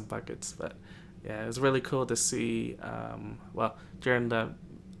make some buckets, but yeah, it was really cool to see. Well, during the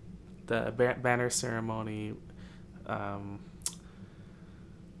banner ceremony,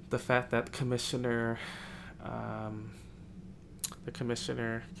 the fact that the commissioner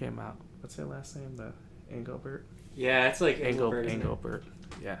came out. What's her last name? The Engelbert. Yeah, it's like Engelbert.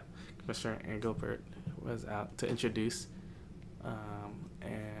 Yeah, Commissioner Engelbert was out to introduce,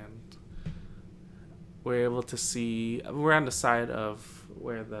 and we're able to see. We're on the side of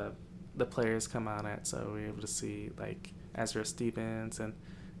where the players come out at, so we're able to see like Ezra Stevens and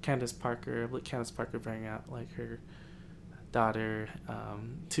Candace Parker. Candace Parker bring out like her daughter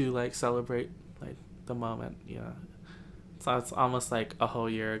to like celebrate like the moment. You know, so it's almost like a whole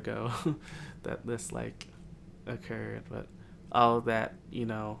year ago that this like occurred, but all of that, you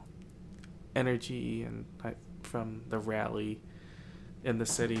know, energy and like from the rally in the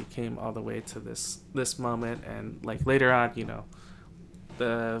city came all the way to this moment. And like later on, you know,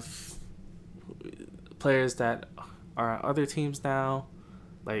 the players that are on other teams now,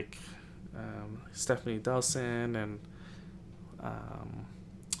 like Stephanie Delson and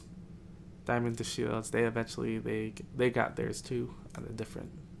Diamond DeShields, they eventually they got theirs too on a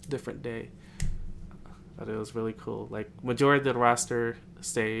different day. But it was really cool. Like majority of the roster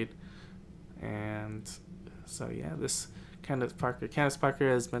stayed, and so yeah, this Candace Parker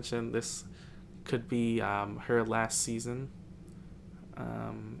has mentioned this could be her last season,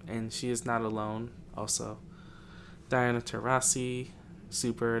 and she is not alone. Also, Diana Taurasi,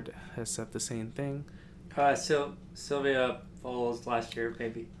 Sue Bird has said the same thing. Sylvia Fowles last year,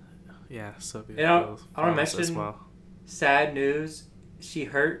 maybe. Yeah, Sylvia Fowles I want to mention as well. Sad news she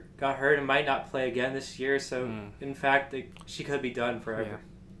got hurt, and might not play again this year. So, in fact, she could be done forever.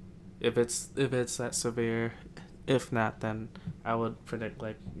 Yeah. If it's that severe, if not, then I would predict all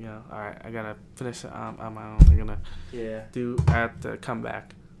right, I gotta finish it on my own. I'm gonna I have to come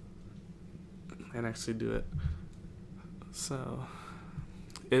back and actually do it. So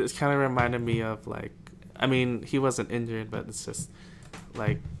it kind of reminded me of he wasn't injured, but it's just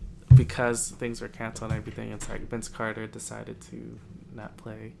because things were canceled and everything. It's like Vince Carter decided to not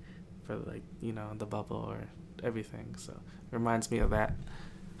play for the bubble or everything. So it reminds me of that.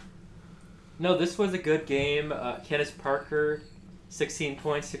 No, this was a good game. Candace Parker, 16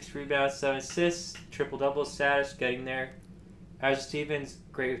 points, 6 rebounds, 7 assists, triple-double status, getting there. Asher Stevens,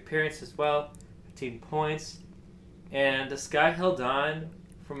 great appearance as well, 15 points. And the Sky held on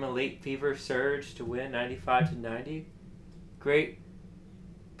from a late fever surge to win 95-90. Great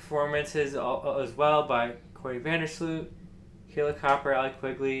performances as well by Corey Vandersloot, Kayla Copper, Allie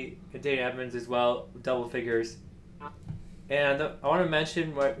Quigley, and Dana Evans as well, double figures. And I want to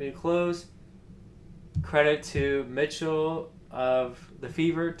mention, right when we close, credit to Mitchell of the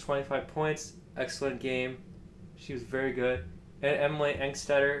Fever, 25 points, excellent game. She was very good. And Emily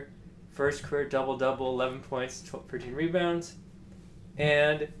Engstetter, first career double-double, 11 points, 13 rebounds.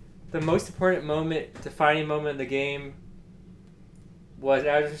 And the most important defining moment in the game was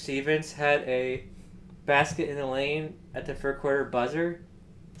Asher Stevens had a basket in the lane at the third quarter buzzer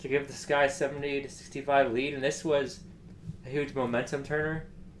to give the Sky a 70-65 lead. And this was a huge momentum turner,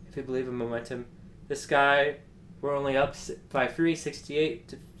 if you believe in momentum. The Sky were only up by 3,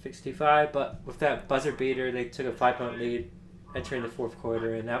 68-65, but with that buzzer beater, they took a 5-point lead entering the fourth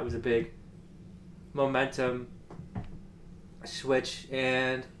quarter, and that was a big momentum switch.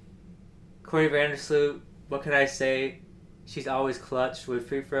 And Corey Vandersloot, what can I say? She's always clutch with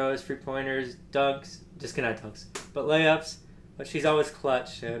free throws, three-pointers, dunks, just not dunks, but layups. But she's always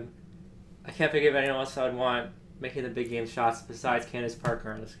clutch, and I can't think of anyone else I would want making the big game shots besides Candace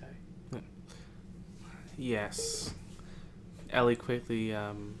Parker on the Sky. Yes. Ellie Quigley,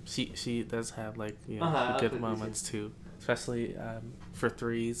 she does have good moments too, especially for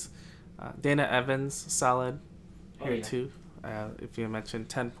threes. Dana Evans, solid here too. If you mentioned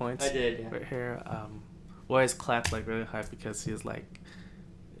 10 points, I did. Yeah. Right here, always clapped really high because she's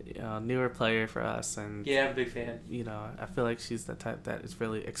newer player for us, and yeah, I'm a big fan. I feel like she's the type that is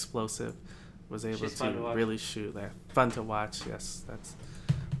really explosive. Was able to really shoot. Fun to watch. Yes, that's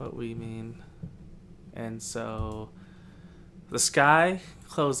what we mean. And so the Sky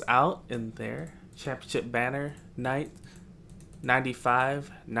close out in their championship banner night,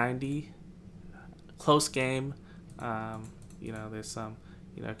 95-90. Close game. There's some,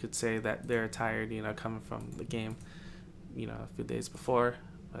 could say that they're tired, coming from the game, a few days before,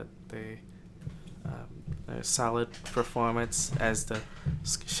 but a solid performance as the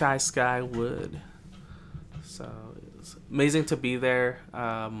Shy Sky would. So it was amazing to be there.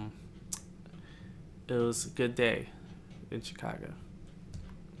 It was a good day in Chicago.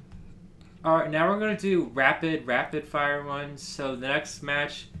 All right, now we're going to do rapid fire ones. So the next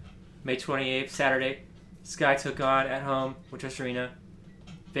match, May 28th, Saturday, Sky took on at home Winchester Arena.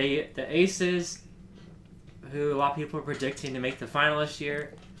 The Aces, who a lot of people are predicting to make the final this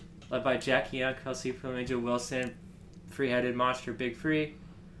year, led by Jackie Young, Kelsey Plum, Angel Wilson, three-headed monster Big Three.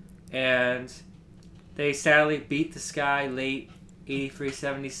 And they sadly beat the Sky late,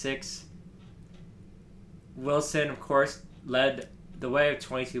 83-76. Wilson, of course, led the way with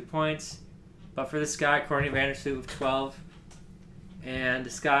 22 points. But for the Sky, Courtney Vandersloot with 12. And the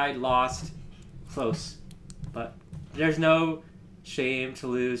Sky lost close. But there's no shame to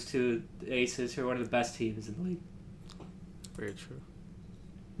lose to the Aces, who are one of the best teams in the league. Very true.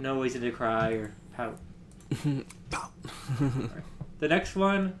 No reason to cry or pout. The next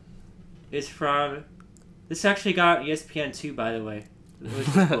one is from... This actually got ESPN 2, by the way. It was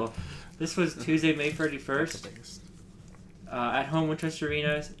cool. This was Tuesday, May 31st. At home, Winchester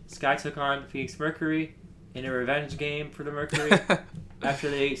Arena, Sky took on Phoenix Mercury in a revenge game for the Mercury. After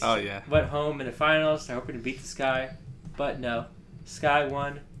they went home in the finals, they're hoping to beat the Sky. But no. Sky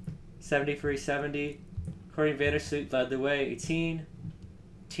won 73-70. Courtney Vandersloot led the way, 18.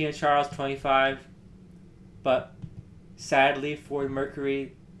 Tina Charles, 25. But sadly for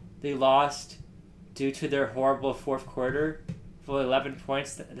Mercury, they lost due to their horrible fourth quarter. For 11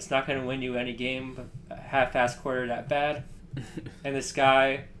 points, it's not going to win you any game, a half-ass quarter that bad. And the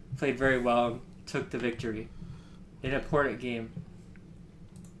Sky played very well and took the victory. An important game.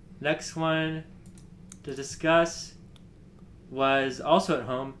 Next one to discuss was also at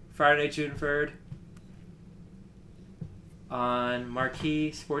home, Friday, June 3rd, on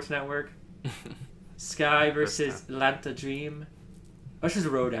Marquee Sports Network. Sky versus Atlanta Dream. This is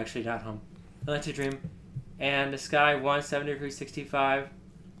road, actually, not home. Atlanta Dream. And the Sky won 73-65.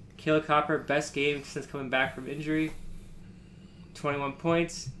 Caleb Copper, best game since coming back from injury. 21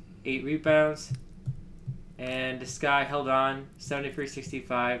 points, 8 rebounds. And the Sky held on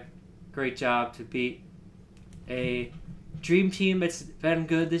 73-65. Great job to beat a Dream team that's been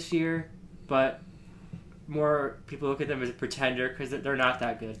good this year, but more people look at them as a pretender because they're not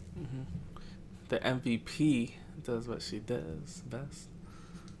that good. Mm-hmm. The MVP does what she does best.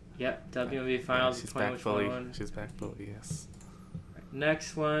 Yep, WNBA Finals. She's back fully. She's back fully, yes.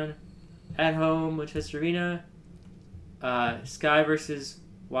 Next one, at home, Winchester Arena. Sky versus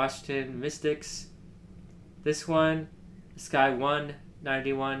Washington Mystics. This one, Sky won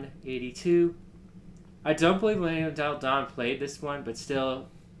 91-82. I don't believe William Dawn played this one, but still,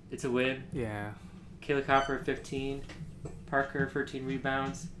 it's a win. Yeah. Kayla Copper, 15. Parker, 13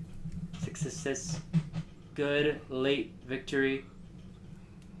 rebounds. 6 assists. Good late victory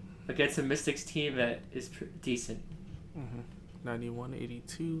against a Mystics team that is decent. Mm-hmm.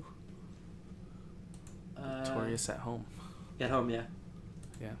 91-82. Victorious at home. At home, yeah.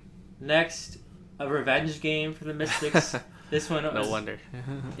 Yeah. Next, a revenge game for the Mystics. This one was no wonder.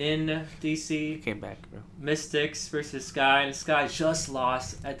 in DC. Came back, bro. Mystics versus Sky, and Sky just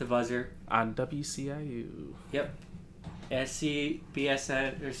lost at the buzzer. On WCIU. Yep. And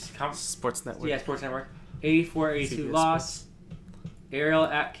CBSN, or Sports Network. Yeah, Sports Network. 84-82 loss. Sports. Ariel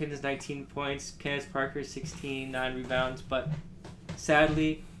Atkins, 19 points. Candace Parker, 16, 9 rebounds. But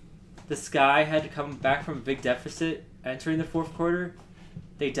sadly, the Sky had to come back from a big deficit entering the fourth quarter.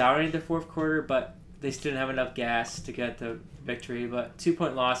 They dominated the fourth quarter, but they still didn't have enough gas to get the victory. But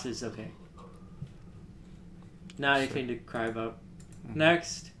 2-point loss is okay. Not anything to cry about. Mm-hmm.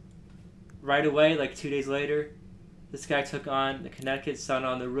 Next, right away, like 2 days later, the Sky took on the Connecticut Sun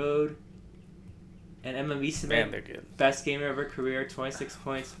on the road. And Emma Meeseman, Man, they're good. best game of her career, 26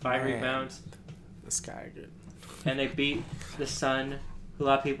 points, 5 rebounds. The Sky are good. And they beat the Sun, who a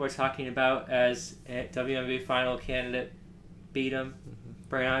lot of people are talking about as a WNBA final candidate. Beat them.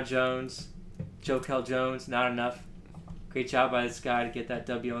 Mm-hmm. Brianna Jones, Jokel Jones, not enough. Great job by the Sky to get that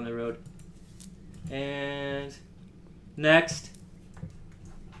W on the road. And next,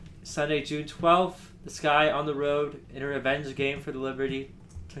 Sunday, June 12th, the Sky on the road in a revenge game for the Liberty.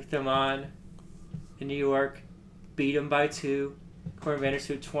 Took them on in New York, beat them by 2. Corbin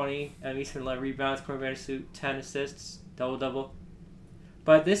Vandersloot 20, and Eastern 11 rebounds. Corbin Vandersloot 10 assists, double-double.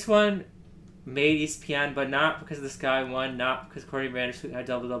 But this one made ESPN, but not because the Sky won, not because Corbin Vandersloot had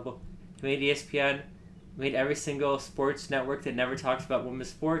double-double. It made ESPN, made every single sports network that never talks about women's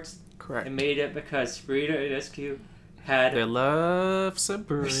sports. Correct. It made it because Sabrina Ionescu had they love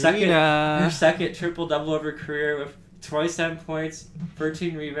Sabrina. Her second triple-double of her career with 27 points,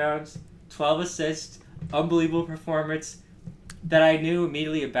 13 rebounds, 12 assists, unbelievable performance that I knew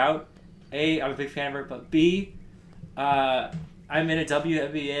immediately about. A, I'm a big fan of her, but B, I'm in a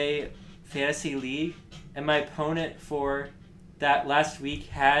WNBA fantasy league, and my opponent for that last week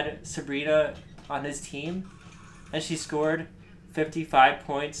had Sabrina on his team, and she scored 55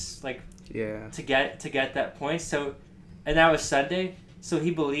 points, to get that point. So, and that was Sunday. So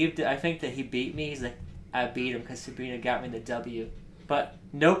he believed, I think, that he beat me. He's like, I beat him because Sabrina got me the W. But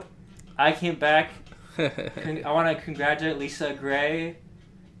nope. I came back. I want to congratulate Lisa Gray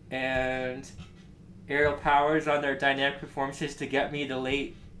and Ariel Powers on their dynamic performances to get me the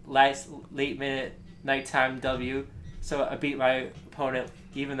late minute nighttime W. So I beat my opponent,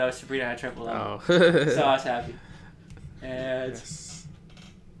 even though Sabrina had triple double. Oh. So I was happy. And yes.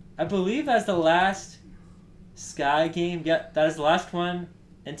 I believe that's the last Sky game. Yeah, that is the last one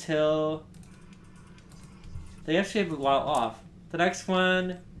until they actually have a while off. The next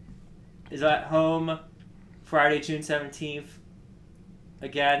one is at home Friday, June 17th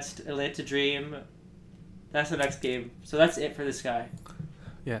against Atlanta Dream. That's the next game. So that's it for the Sky.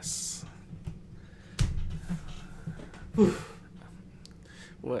 Yes.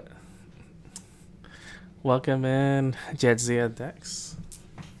 What? Welcome in Jedzia Dex.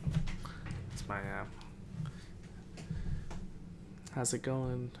 It's my how's it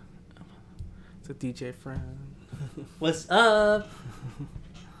going? It's a DJ friend. What's up?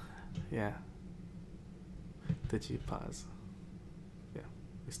 Yeah. Did you pause? Yeah.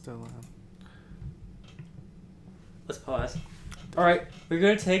 We're still on. Let's pause. Alright, we're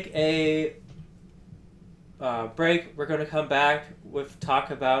going to take a break. We're going to come back with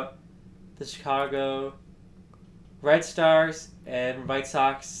talk about the Chicago Red Stars and White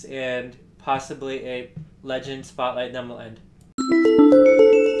Sox and possibly a legend spotlight, and then we'll end.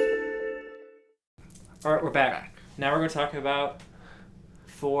 Alright, we're back. Now we're going to talk about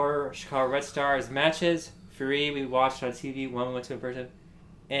 4 Chicago Red Stars matches. 3 we watched on TV, 1 we went to in person.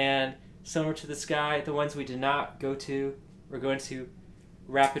 And similar to the Sky, the ones we did not go to, we're going to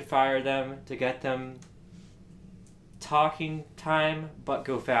rapid fire them to get them talking time, but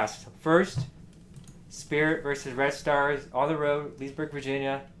go fast. First, Spirit versus Red Stars on the road, Leesburg,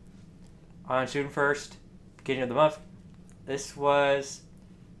 Virginia, on June 1st, beginning of the month. This was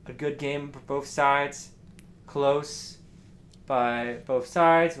a good game for both sides, close by both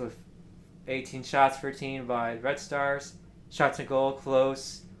sides with 18 shots, 13 by Red Stars. Shots and goal,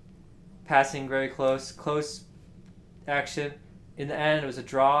 close. Passing, very close. Close action. In the end, it was a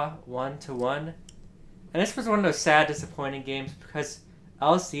draw, 1-1. And this was one of those sad, disappointing games because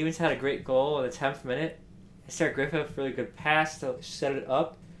Ellis Stevens had a great goal in the 10th minute. And Sarah Griffith, really good pass to set it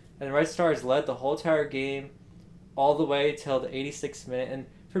up. And the Red Stars led the whole entire game all the way till the 86th minute. And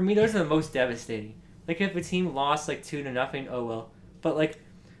for me, those are the most devastating. Like, if a team lost, 2-0, oh well. But,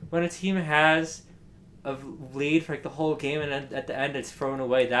 when a team has a lead for, the whole game and then at the end it's thrown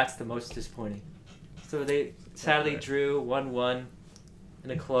away, that's the most disappointing. So they sadly drew 1-1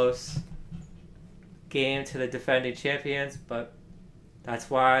 in a close game to the defending champions, but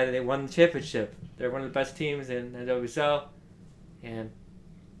that's why they won the championship. They're one of the best teams in the WSL, and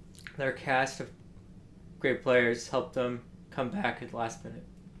their cast of great players helped them come back at the last minute.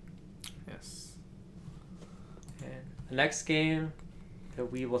 Yes. And the next game that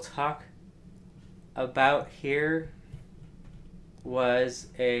we will talk about here was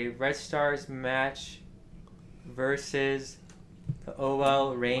a Red Stars match versus the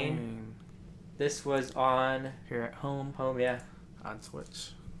OL Reign. This was on here at home. Yeah. On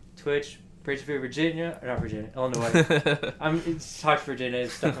Twitch, Bridgeville, Virginia. Or not Virginia, Illinois. It's talked Virginia,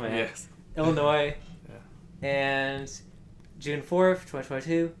 it's stuck in my head. Yes. Illinois. Yeah. And June 4th,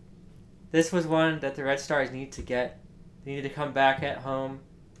 2022. This was one that the Red Stars need to get. They need to come back at home,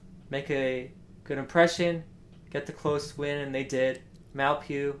 make a good impression, get the close win, and they did. Mal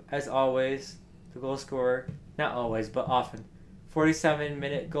Pugh, as always, the goal scorer. Not always, but often.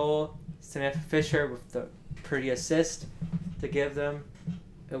 47-minute goal. Samantha Fisher with the pretty assist to give them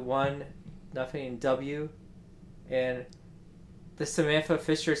a 1-0 W. And the Samantha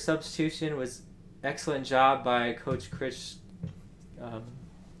Fisher substitution was excellent job by Coach Chris.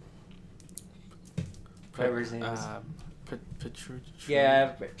 Whatever his name is. Yeah,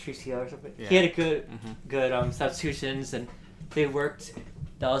 Patricio or something. Yeah. He had a good substitutions, and they worked.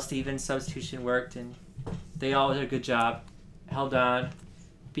 The Ellis Stevens substitution worked, and they all did a good job. Held on,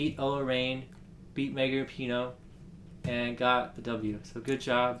 beat Ola Reign, beat Megan Rapinoe, and got the W. So good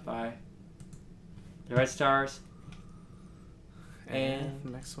job by the Red Stars. And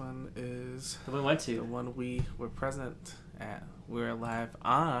the next one is the one we went to. The one we were present at. We're live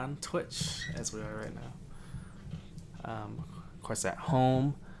on Twitch as we are right now. Of course, at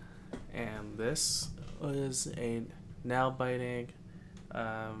home, and this was a nail-biting,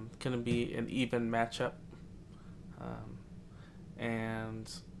 gonna be an even matchup,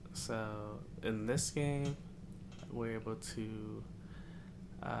 and so in this game, we're able to.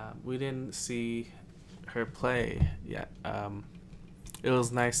 We didn't see her play yet. It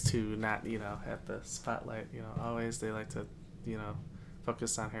was nice to not, have the spotlight. Always they like to,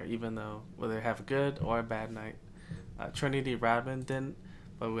 focus on her, even though whether they have a good or a bad night. Trinity Rodman didn't,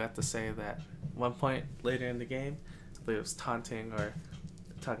 but we have to say that one point later in the game, I believe it was taunting or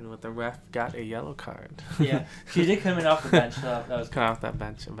talking with the ref, got a yellow card. Yeah, she did come in off the bench. So that was come off that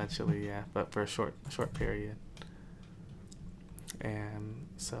bench eventually, yeah, but for a short period. And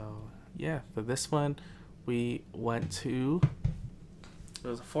so, yeah, for this one, we went to. There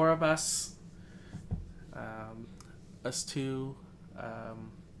was 4 of us. Us 2,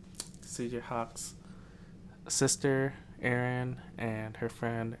 CJ Hawks' sister Erin and her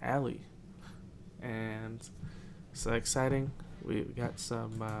friend Allie, and so exciting. We got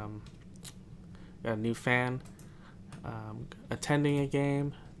some got a new fan attending a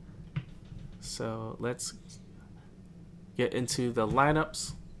game, so let's get into the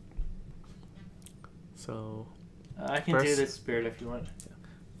lineups. So I can do this Spirit if you want.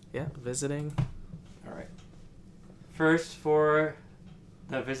 Yeah, visiting. All right, first for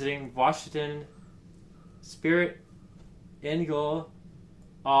the visiting Washington Spirit, in goal,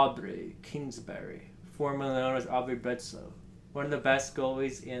 Aubrey Kingsbury, formerly known as Aubrey Bledsoe. One of the best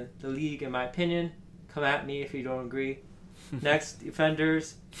goalies in the league, in my opinion. Come at me if you don't agree. Next,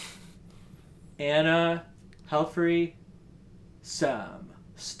 defenders, Anna Helfrey, Sam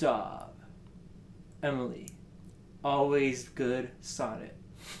Staub, Emily, always good sonnet.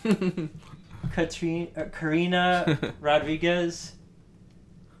 Karina Rodriguez,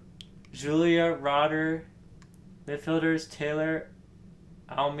 Julia Rodder, midfielders Taylor,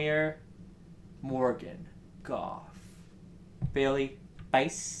 Almir, Morgan, Goff, Bailey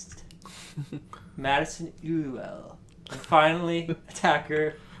Beist, Madison Ewell, and finally,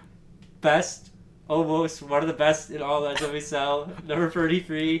 attacker, almost one of the best in all that WSL, number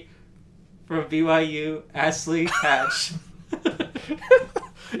 33 from BYU, Ashley Hatch.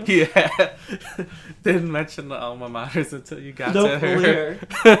 Yeah. Didn't mention the alma maters until you got No to her.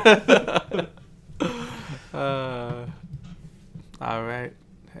 All right.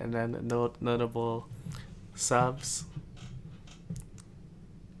 And then notable subs.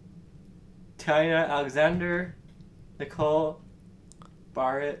 Tina Alexander, Nicole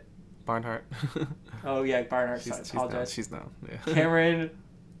Barnhart. Oh yeah, Barnhart. I apologize. She's down. Yeah. Cameron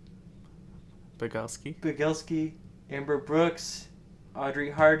Bigelsky, Amber Brooks, Audrey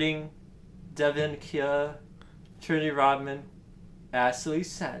Harding, Devin Kia, Trinity Rodman, Ashley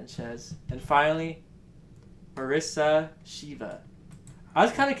Sanchez, and finally Marissa Shiva. I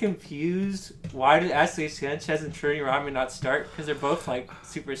was kind of confused. Why did Ashley Sanchez and Trinity Rodman not start? Because they're both like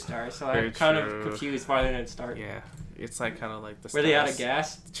superstars, so I'm kind of confused why they didn't start. Yeah, it's like kind of like the. Were they out of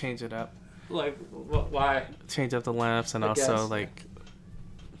gas? Change it up. Like why? Change up the lineups and also like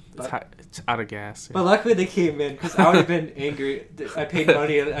it's out of gas. Yeah. But luckily they came in because I would have been angry. I paid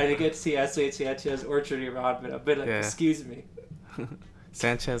money and I didn't get to see Ashley Sanchez or Trinity Rodman. I've been like, excuse me.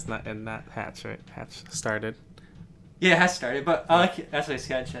 Sanchez not in that Hatch, right? Hatch started. Yeah, Hatch started, but I like Ashley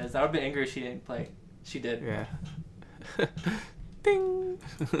Sanchez. I would have been angry if she didn't play. She did. Yeah. Ding.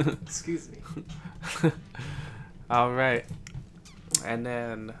 Excuse me. All right. And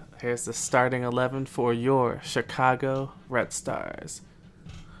then here's the starting 11 for your Chicago Red Stars.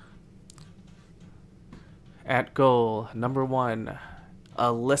 At goal, number 1,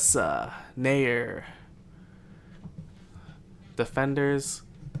 Alyssa Nair. Defenders,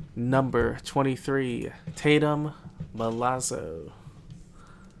 number 23, Tatum Milazzo.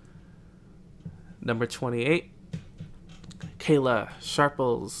 Number 28, Kayla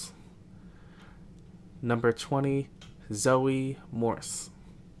Sharples. Number 20, Zoe Morse.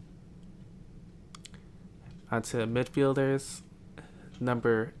 Onto midfielders.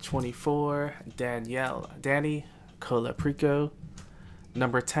 Number 24, Danny Colaprico.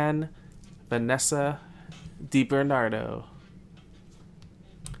 Number 10, Vanessa DiBernardo.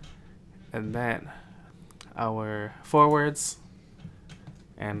 And then our forwards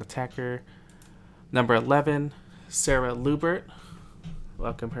and attacker. Number 11, Sarah Lubert.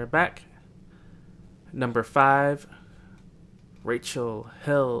 Welcome her back. Number 5, Rachel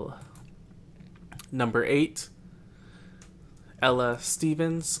Hill. Number 8, Ella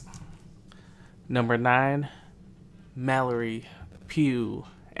Stevens. Number 9, Mallory Pugh.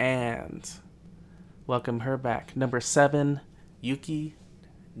 And welcome her back. Number 7, Yuki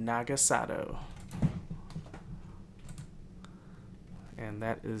Nagasato. And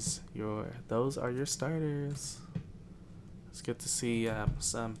those are your starters. It's good to see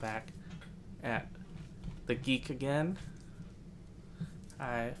some back at the Geek again.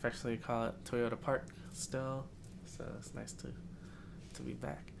 I affectionately call it Toyota Park still, so it's nice to be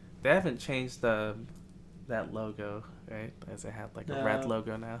back. They haven't changed that logo, right? As they had like a red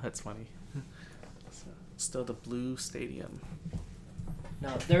logo now. That's funny. So, still the blue stadium.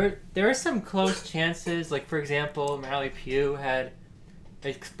 No, there are some close chances. Like for example, Mallory Pugh had an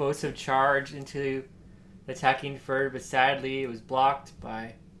explosive charge into the attacking third, but sadly it was blocked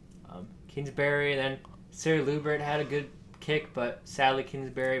by Kingsbury. And then Sarah Lubert had a good kick, but sadly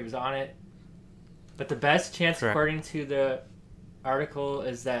Kingsbury was on it. But the best chance, correct, according to the article,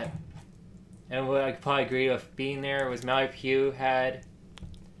 is that, and what I could probably agree with being there, was Mallory Pugh had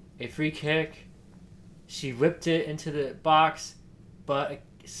a free kick. She whipped it into the box, but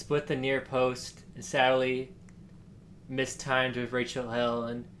split the near post and sadly mistimed with Rachel Hill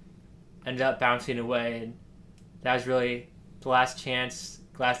and ended up bouncing away. And that was really the last chance,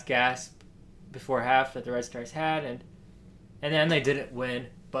 last gasp before half that the Red Stars had. And then they didn't win,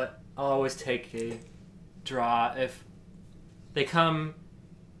 but I'll always take a draw if they come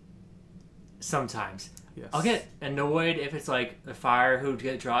sometimes. Yes. I'll get annoyed if it's like the Fire who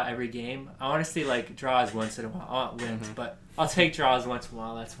get a draw every game. I honestly like draws once in a while. I want wins, but I'll take draws once in a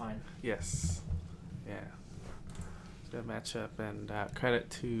while. That's fine. Yes. Yeah. Good matchup, and credit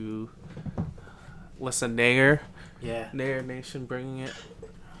to Alyssa Nair. Yeah. Nair Nation bringing it.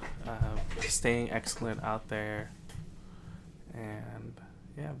 Staying excellent out there. And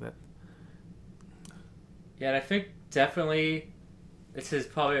yeah, and I think definitely this is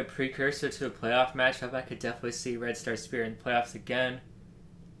probably a precursor to a playoff matchup. I could definitely see Red Star Spear in the playoffs again.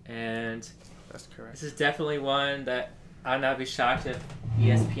 And that's correct. This is definitely one that I would not be shocked if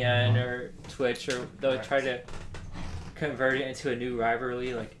ESPN or Twitch or they'll try to convert it into a new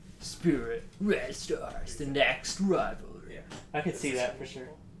rivalry. Like Spirit, Red Stars, the next rivalry. Yeah. I could see that for sure.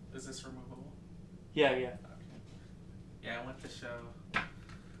 Is this removable? Yeah. Okay. Yeah, I went to show.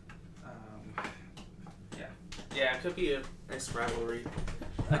 Yeah, it could be a nice rivalry.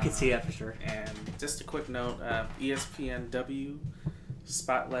 I could see that for sure. And just a quick note, ESPNW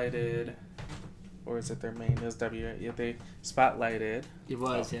spotlighted, or is it their main? It was W. Yeah, they spotlighted. It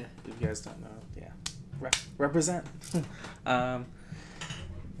was, yeah. If you guys don't know, yeah. Represent.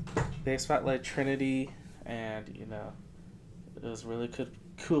 They spotlight Trinity, and it was a really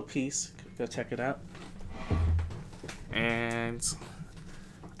cool piece. Go check it out. And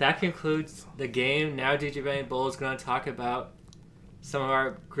that concludes the game. Now DJ Benny Bull is going to talk about some of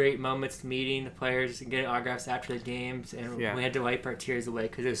our great moments meeting the players and getting autographs after the games, and we had to wipe our tears away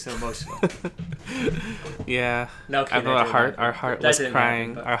because it was so emotional. Yeah, no, I know our heart was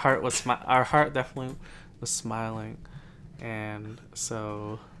crying. Our heart definitely was smiling, and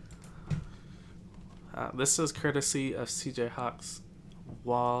so this was courtesy of CJ Hawk's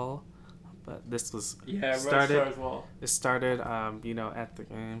wall. But this was started. Wall. It started, at the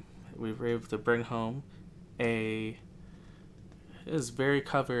game. We were able to bring home it is very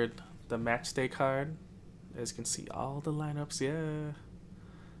covered, the match day card. As you can see, all the lineups,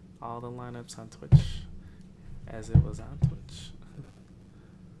 all the lineups on Twitch, as it was on Twitch.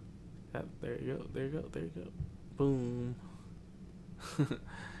 There you go. Boom.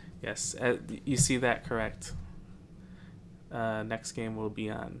 Yes, you see that correct. Next game will be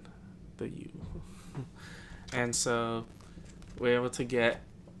on the U. And so we're able to get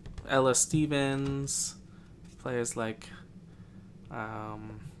Ella Stevens, players like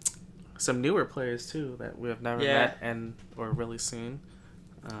some newer players too that we have never met or really seen.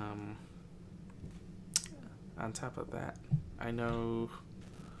 On top of that, I know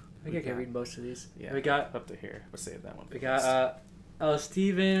I think I can read most of these. Yeah, we got up to here. We'll save that one. We got Ella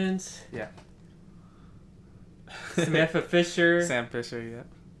Stevens. Yeah. Samantha Fisher. Sam Fisher, yeah.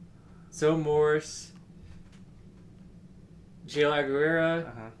 Zoe Morse, Jill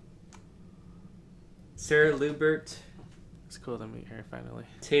Aguilera, Sarah Lubert. It's cool to meet her finally.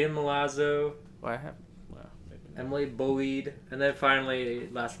 Tatum Milazzo. Emily Boyd, and then finally,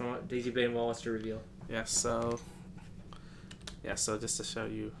 last one, Daisy Bain Wallace to reveal. Yeah, so just to show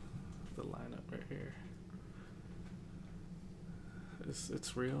you the lineup right here.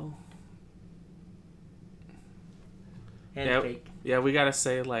 It's real. And fake. Yeah, we gotta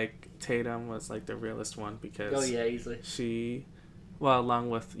say Tatum was the realest one because easily. She, along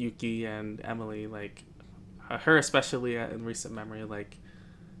with Yuki and Emily, her especially in recent memory,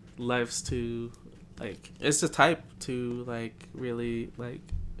 loves to is the type to really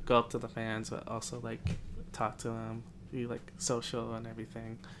go up to the fans, but also talk to them, be social and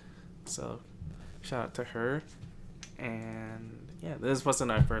everything. So shout out to her. And yeah, this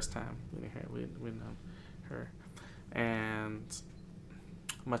wasn't our first time meeting her. We know her, and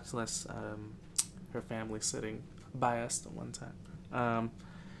much less her family sitting by us the one time.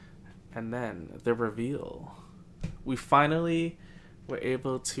 And then the reveal. We finally were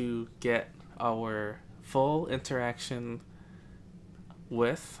able to get our full interaction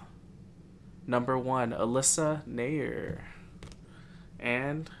with number 1, Alyssa Nair.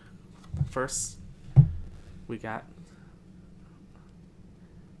 And first, we got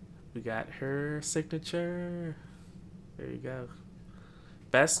her signature. There you go.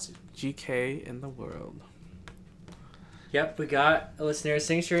 Best GK in the world. Yep, we got Alyssa Nair's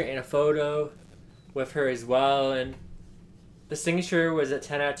signature and a photo with her as well. And the signature was at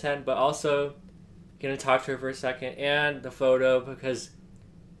 10 out of 10, but also going to talk to her for a second. And the photo, because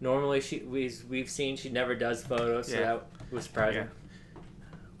normally we've seen she never does photos, so that was surprising. Yeah.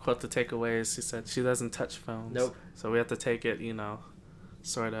 Quote the takeaways, she said she doesn't touch phones. Nope. So we have to take it,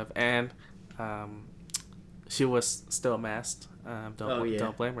 sort of. And she was still masked.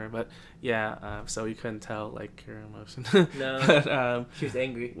 Don't blame her, but so you couldn't tell her emotion. No, but she was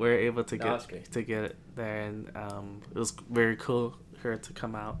angry. We were able to get it there, and it was very cool her to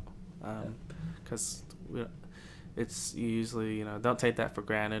come out, because it's usually don't take that for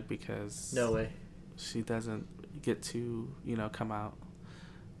granted, because no way she doesn't get to come out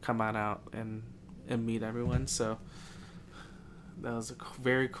and meet everyone. So that was a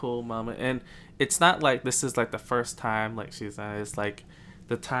very cool moment, and it's not this is the first time she's done it. It's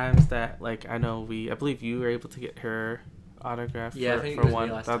the times that I know I believe you were able to get her autograph for one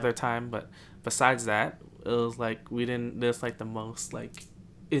the other time, but besides that, it was we didn't. There's the most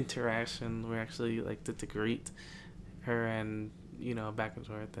interaction. We actually did to greet her and back and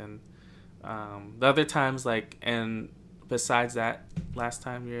forth, and the other times and besides that last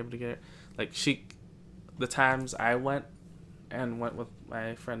time you were able to get it, the times I went with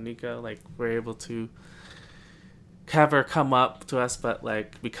my friend Nico, like, were able to have her come up to us, but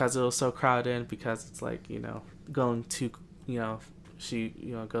like because it was so crowded, because it's like, you know, going too, you know, she,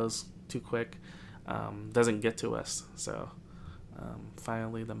 you know, goes too quick, doesn't get to us. So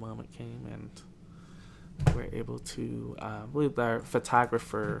finally the moment came, and we're able to, with our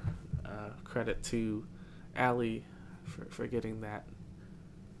photographer, credit to Allie for getting that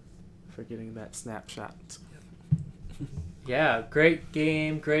snapshot. Yeah, great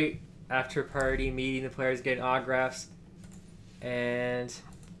game, great after party, meeting the players, getting autographs, and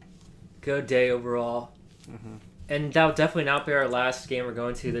good day overall. Mm-hmm. And that'll definitely not be our last game we're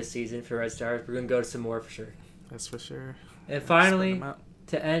going to this season for Red Stars. We're going to go to some more for sure. That's for sure. And finally,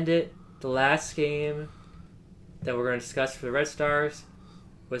 to end it, the last game that we're going to discuss for the Red Stars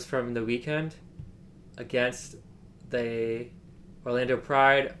was from the weekend against the Orlando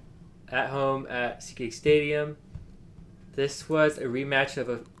Pride at home at SeaGeek Stadium. This was a rematch of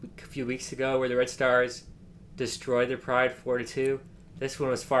a few weeks ago where the Red Stars destroyed the Pride 4-2. This one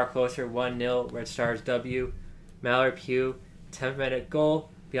was far closer, 1-0 Red Stars W. Mallory Pugh, 10th-minute goal.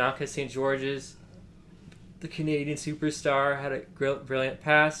 Bianca St. George's, the Canadian superstar, had a brilliant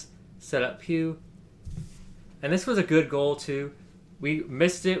pass, set up Pugh. And this was a good goal, too. We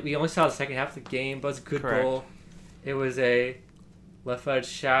missed it. We only saw the second half of the game, but it was a good goal. It was a left-footed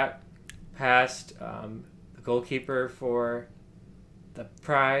shot past the goalkeeper for the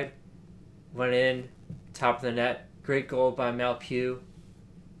Pride. Went in, top of the net. Great goal by Mal Pugh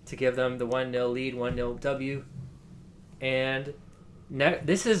to give them the 1-0 lead, 1-0 W. And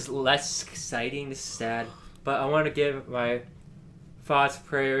this is less exciting. This is sad. But I want to give my thoughts,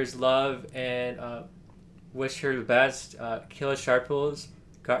 prayers, love, and wish her the best. Kayla Sharples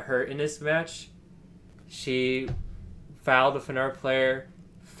got hurt in this match. She fouled with another player,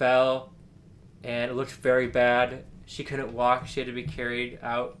 fell, and it looked very bad. She couldn't walk. She had to be carried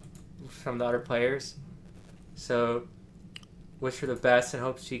out from the other players. So wish her the best and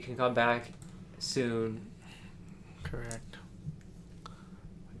hope she can come back soon. Correct.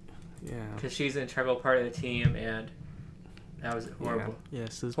 Yeah. Because she's an integral part of the team, and that was horrible. Yeah,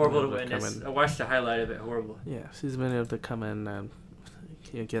 she's horrible to witness. I watched the highlight of it. Horrible. Yeah, she's been able to come in and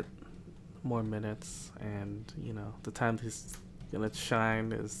get more minutes, and you know the time she's gonna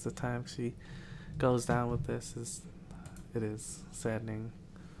shine is the time she goes down with this. It is saddening.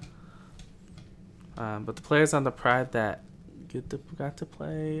 But the players on the Pride that got to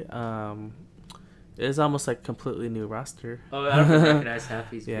play, it is almost like completely new roster. Oh, I don't recognize half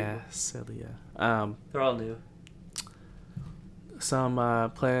these people. Yeah, silly. Yeah. They're all new.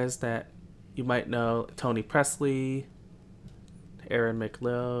 Some players that you might know: Tony Presley, Aaron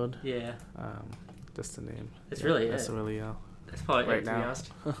McLeod. Yeah. That's the name. That's really That's it. really That's probably right it, now. to be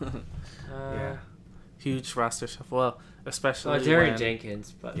honest. Yeah. Huge roster shuffle. Well, especially Jerry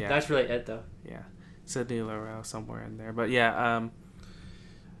Jenkins, but yeah. That's really it, though. Yeah. Sidney Laurel somewhere in there. But yeah,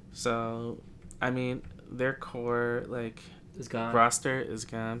 so I mean their core is gone. Roster is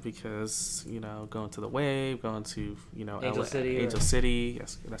gone because, you know, going to the Wave, going to, you know, Angel City. Angel City,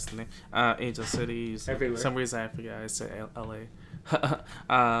 yes, that's the name. Angel City. Everywhere. For some reason I forgot I said LA.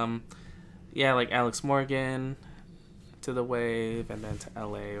 Yeah, like Alex Morgan to the Wave, and then to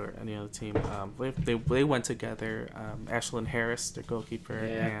LA or any other team. They went together. Ashlyn Harris, their goalkeeper,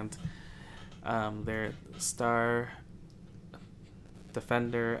 and their star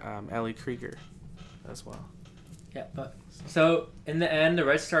defender, Ellie Krieger, as well. Yeah, but so in the end, the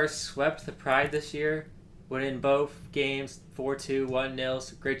Red Stars swept the Pride this year, winning both games 4-2, 1-0.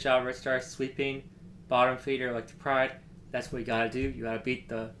 So great job, Red Stars, sweeping bottom feeder like the Pride. That's what you gotta do. You gotta beat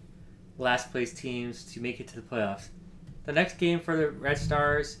the last place teams to make it to the playoffs. The next game for the Red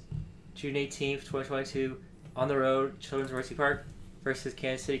Stars, June 18th, 2022, on the road, Children's Mercy Park versus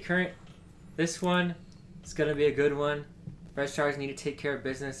Kansas City Current. This one is going to be a good one. Red Stars need to take care of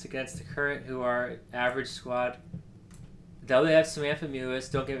business against the Current, who are an average squad. They have Samantha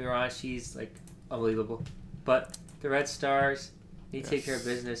Mewis. Don't get me wrong, she's unbelievable. But the Red Stars need to take care of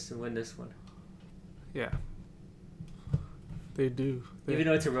business and win this one. Yeah. They do. Even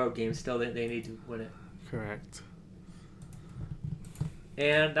though it's a road game, still they need to win it. Correct.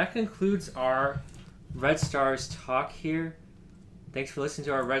 And that concludes our Red Stars talk here. Thanks for listening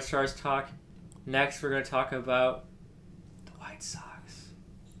to our Red Stars talk. Next, we're going to talk about the White Sox.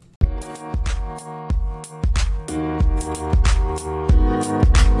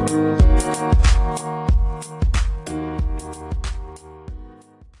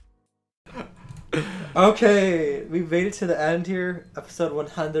 Okay, we made it to the end here. Episode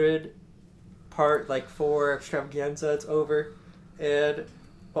 100, part 4, Extravaganza. It's over. And,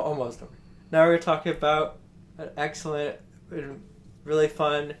 well, almost over. Now we're talking about an excellent really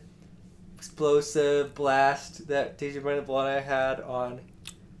fun, explosive blast that DJ Brandon and I had on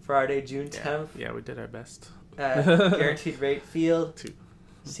Friday, June 10th. Yeah, we did our best. At Guaranteed Rate Field. 2.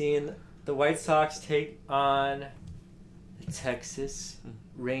 Seeing the White Sox take on the Texas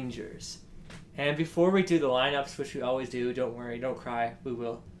Rangers. And before we do the lineups, which we always do, don't worry, don't cry, we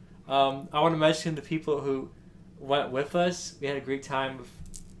will. I want to mention the people who went with us. We had a great time with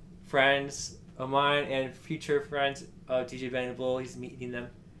friends of mine and future friends of DJ Ben and Bull. He's meeting them.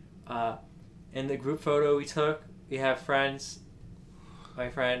 In the group photo we took, we have friends, my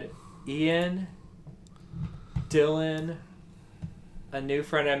friend Ian, Dylan, a new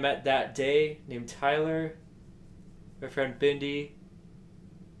friend I met that day named Tyler, my friend Bindi,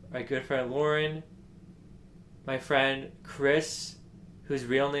 my good friend Lauren, my friend Chris, whose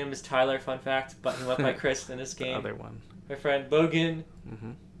real name is Tyler, fun fact, but he went by Chris in this game. Other one. My friend Logan,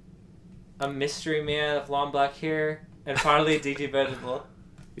 a mystery man with long black hair, and finally DJ Vegetable.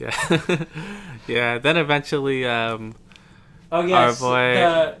 Yeah. Yeah, then eventually our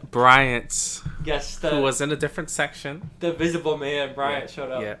boy Bryant, who was in a different section. The Visible Man, Bryant,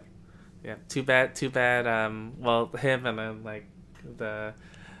 showed up. Yeah. Too bad. Well, him and then like the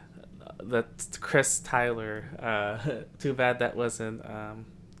Chris Tyler. Too bad that wasn't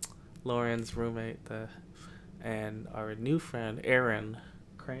Lauren's roommate. And our new friend Aaron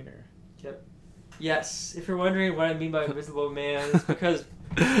Craner. Yep. Yes. If you're wondering what I mean by Invisible Man, it's because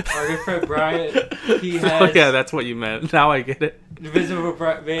our good friend Bryant, he has. Oh yeah, that's what you meant. Now I get it. Invisible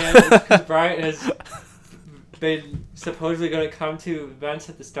Man, because Bryant has been supposedly going to come to events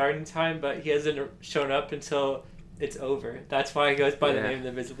at the starting time, but he hasn't shown up until it's over. That's why he goes by the name The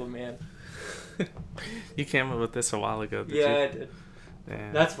Invisible Man. You came up with this a while ago, did you? I did.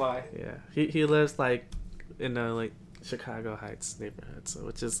 Yeah. That's why. Yeah. He lives like in the like Chicago Heights neighborhood, so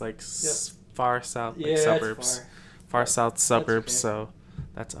which is like far south suburbs. Far south suburbs, so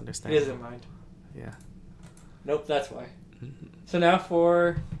that's understandable. He doesn't mind. Yeah. Nope, that's why. So now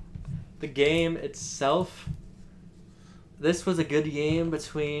for the game itself. This was a good game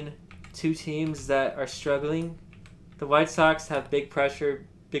between two teams that are struggling. The White Sox have big pressure,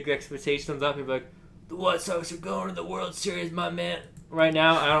 big expectations up. People are like, the White Sox are going to the World Series, my man. Right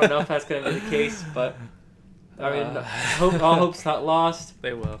now, I don't know if that's going to be the case, but I mean, all hope's not lost.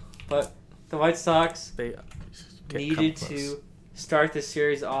 They will. But the White Sox needed to start the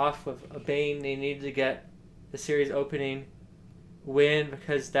series off with a bang. They needed to get the series opening win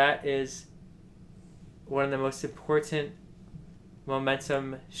because that is one of the most important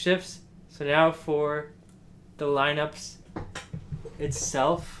momentum shifts. So now for the lineups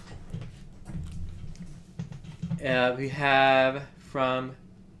itself, we have from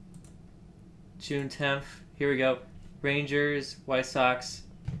June 10th, here we go, Rangers, White Sox.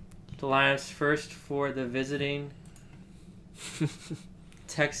 The lineups first for the visiting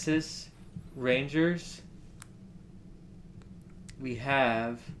Texas Rangers. We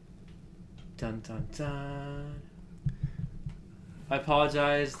have dun dun dun. I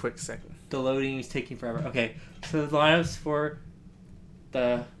apologize. Quick second. The loading is taking forever. Okay, so the lineups for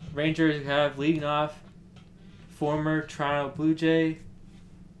the Rangers have leading off former Toronto Blue Jay,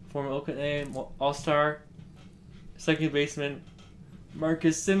 former Oakland All-Star, second baseman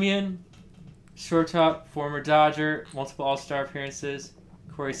Marcus Semien, shortstop former Dodger, multiple All-Star appearances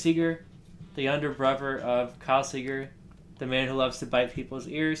Corey Seager, the younger brother of Kyle Seager, the man who loves to bite people's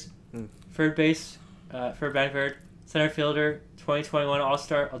ears. Third base, center fielder, 2021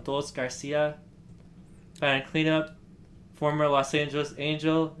 All-Star Adolis Garcia. Batting cleanup, former Los Angeles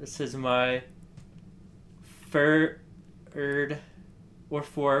Angel. This is my third or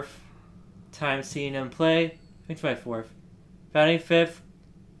fourth time seeing him play. I think it's my fourth. Batting fifth,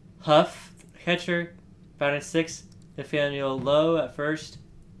 Huff, catcher. Batting sixth, Nathaniel Lowe at first.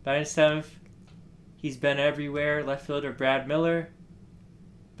 Batting seventh, he's been everywhere, left fielder Brad Miller.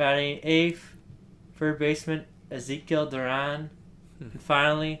 Batting eighth, third baseman Ezekiel Duran. And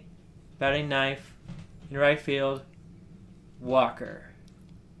finally, batting ninth, in right field, Walker.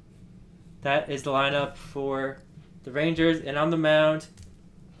 That is the lineup for the Rangers. And on the mound,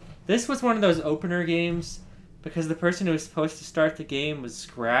 this was one of those opener games because the person who was supposed to start the game was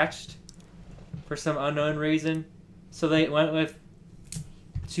scratched for some unknown reason. So they went with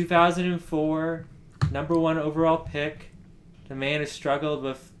 2004 number one overall pick. The man who struggled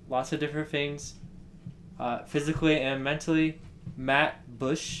with lots of different things, physically and mentally. Matt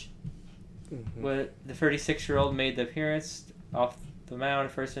Bush, the 36-year-old, made the appearance off the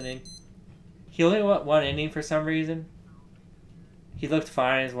mound first inning. He only went one inning for some reason. He looked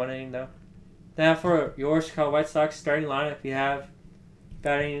fine in his one inning, though. Now for your Chicago White Sox starting lineup, you have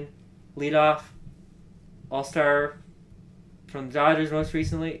batting leadoff, All-Star from the Dodgers most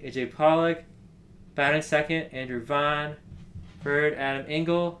recently, AJ Pollock. Batting second, Andrew Vaughn. Third, Adam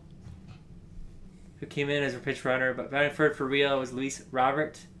Engel, who came in as a pitch runner. But batting third for Rio was Luis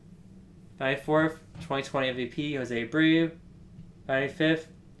Robert. Batting fourth, 2020 MVP, Jose Abreu. Batting fifth,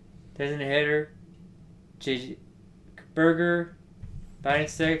 designated hitter, J.J. Berger. Batting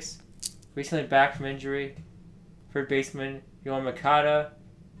sixth, recently back from injury, third baseman, Yohan Makata.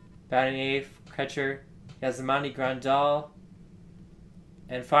 Batting eighth, catcher, Yasmani Grandal.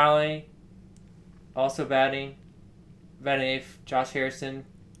 And finally, also batting eighth, Josh Harrison.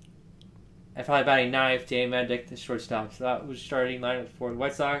 And finally batting ninth, Danny Mendick, the shortstop. So that was starting lineup for the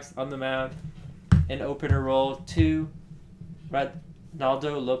White Sox. On the mound, in opener role, 2,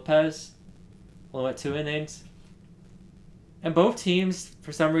 Ronaldo Lopez. Only went 2 innings. And both teams,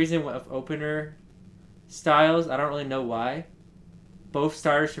 for some reason, went with opener styles. I don't really know why. Both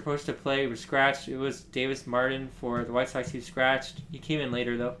starters supposed to play were scratched. It was Davis Martin for the White Sox who scratched. He came in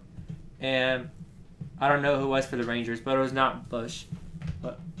later, though. And I don't know who it was for the Rangers, but it was not Bush.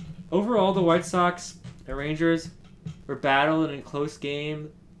 But overall, the White Sox and Rangers were battled in a close game.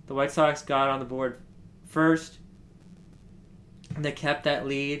 The White Sox got on the board first, and they kept that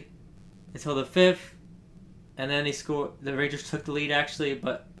lead until the 5th. And then they scored. The Rangers took the lead, actually,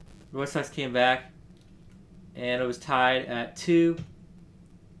 but the White Sox came back, and it was tied at 2.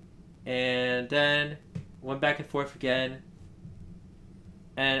 And then went back and forth again.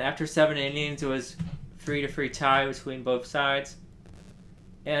 And after 7 innings, it was 3-3 tie between both sides.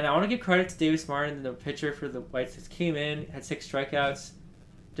 And I want to give credit to Davis Martin, the pitcher for the White Sox. Came in, had 6 strikeouts.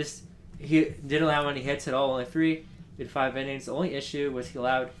 He didn't allow any hits at all, only 3. He had 5 innings. The only issue was he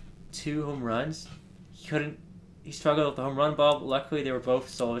allowed 2 home runs. He struggled with the home run ball, but luckily they were both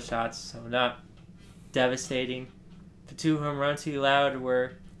solo shots, so not devastating. The 2 home runs he allowed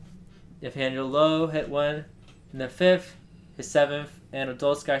were Nathaniel Lowe hit 1 in the 5th, his 7th, and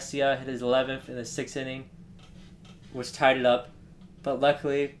Adolis Garcia hit his 11th in the 6th inning, which tied it up. But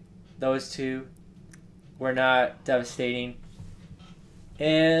luckily, those 2 were not devastating.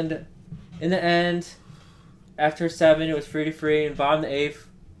 And in the end, after 7, it was 3-3, and bottom of the 8th,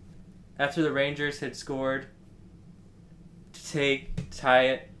 after the Rangers had scored to tie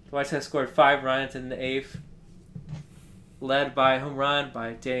it, the White Sox scored 5 runs in the 8th, led by a home run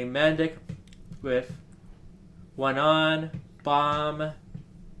by Danny Mendick with 1 on, bomb.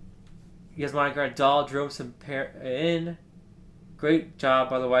 Yasmani Grandal drove some in. Great job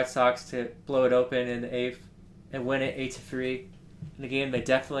by the White Sox to blow it open in the 8th and win it 8-3. In the game, they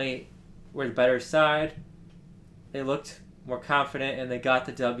definitely were the better side. They looked more confident, and they got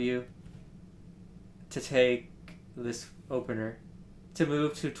the W to take this opener. To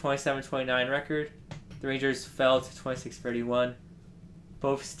move to 27-29 record, the Rangers fell to 26-31.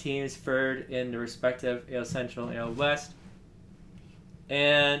 Both teams third in the respective AL Central and AL West.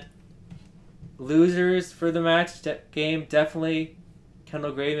 And losers for the game, definitely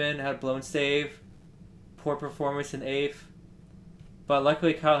Kendall Graveman had a blown save. Poor performance in 8th. But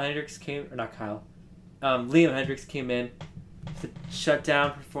luckily Liam Hendricks came in to shut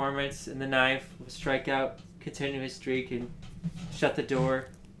down performance in the 9th with a strikeout, continue his streak, and shut the door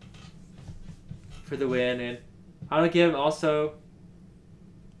for the win. And I want to give also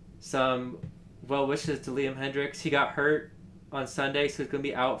some well wishes to Liam Hendricks. He got hurt on Sunday, so he's going to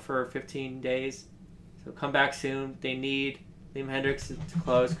be out for 15 days. So come back soon. They need Liam Hendricks to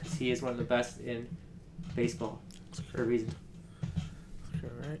close because he is one of the best in baseball for a reason.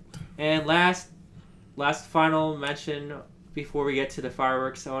 Correct. And last final mention before we get to the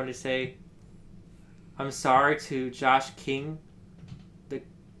fireworks, I wanted to say I'm sorry to Josh King, the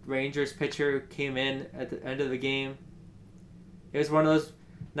Rangers pitcher who came in at the end of the game. It was one of those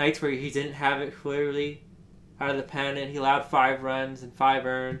nights where he didn't have it clearly out of the pen, and he allowed 5 runs and 5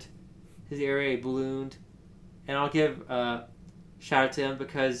 earned. His ERA ballooned. And I'll give a shout out to him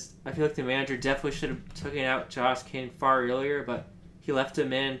because I feel like the manager definitely should have taken out Josh King far earlier, but he left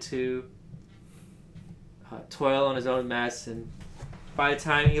him in to toil on his own mess, and by the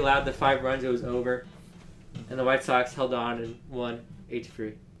time he allowed the 5 runs, it was over, and the White Sox held on and won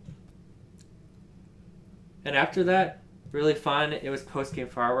 8-3. And after that, really fun. It was post-game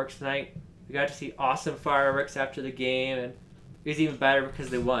fireworks tonight. We got to see awesome fireworks after the game, and it was even better because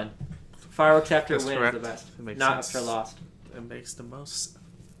they won. Fireworks after a win is the best, not after a loss. It makes the most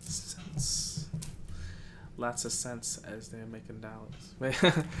sense. Lots of sense as they're making dollars.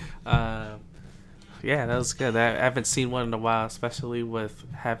 Yeah, that was good. I haven't seen one in a while, especially with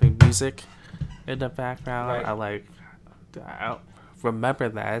having music in the background. Right. I remember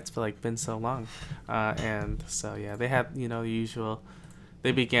that. It's been so long. And so, yeah, they had, the usual.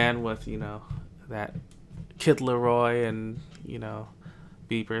 They began with, that Kid Leroy and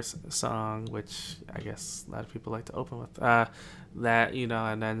Bieber's song, which I guess a lot of people like to open with. That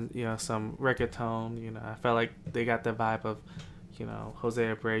and then some reggaeton. I felt like they got the vibe of Jose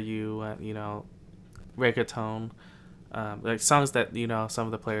Abreu and reggaeton. Like songs that some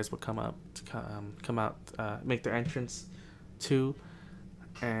of the players would come out, make their entrance to,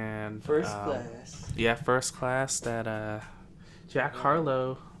 and First Class. Yeah, First Class. That Jack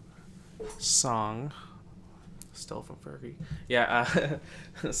Harlow song, stole from Fergie. Yeah,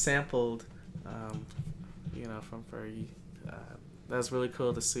 sampled, from Fergie. That was really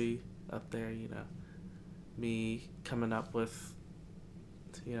cool to see up there. Me coming up with,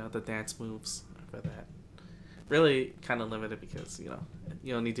 the dance moves for that. Really kind of limited because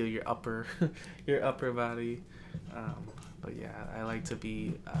you only do your upper your upper body, but yeah, I like to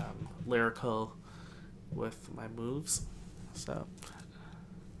be lyrical with my moves, so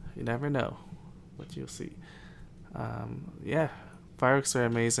you never know what you'll see. Yeah, fireworks are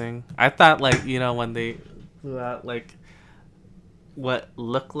amazing. I thought when they blew out what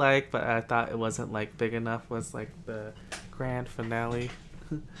looked like, but I thought it wasn't big enough, was the grand finale.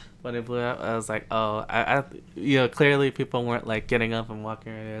 When it blew up, I was like, oh, I clearly people weren't getting up and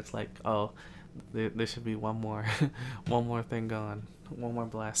walking around. It's oh, there should be one more, one more thing going, one more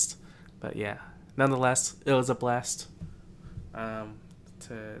blast. But yeah, nonetheless, it was a blast.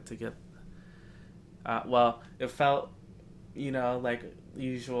 To get, well, it felt, like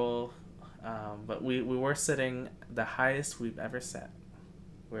usual, but we were sitting the highest we've ever sat.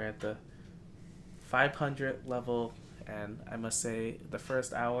 We're at the 500 level. And I must say, the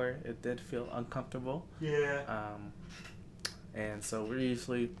first hour, it did feel uncomfortable. Yeah. And so we're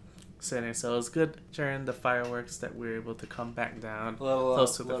usually sitting. So it was good during the fireworks that we were able to come back down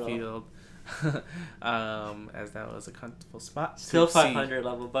close to the field. As that was a comfortable spot. Still 500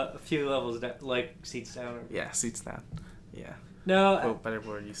 level, but a few levels seats down. Yeah, seats down. Yeah. No. Better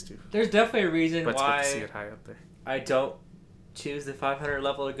we're used to. There's definitely a reason but why it's good to see it high up there. I don't choose the 500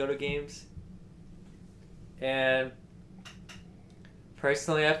 level to go to games. And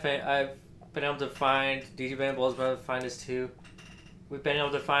personally, I've been able to find, DJ Band Bowl's been able to find this too. We've been able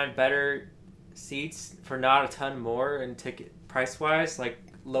to find better seats for not a ton more and ticket price wise,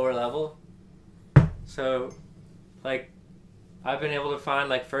 lower level. So, I've been able to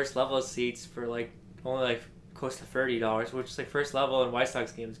find first level seats for only close to $30, which is first level in White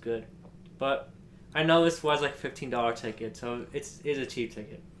Sox games good. But I know this was a $15 ticket, so it's a cheap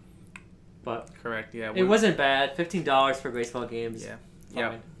ticket. But correct, yeah. It wasn't bad. $15 for baseball games. Yeah.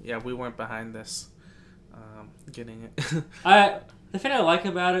 Yeah, we weren't behind this, getting it. The thing I like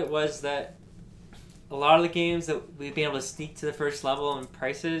about it was that a lot of the games that we'd be able to sneak to the first level and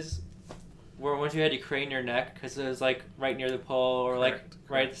prices were once you had to crane your neck because it was right near the pole or correct.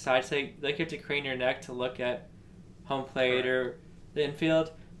 Right at the side. So you have to crane your neck to look at home plate or the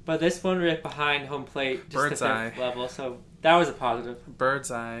infield. But this one right behind home plate, just bird's the eye level. So that was a positive.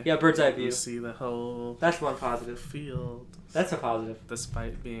 Bird's eye. Yeah, bird's eye view. You see the whole. That's one positive. Field. That's a positive.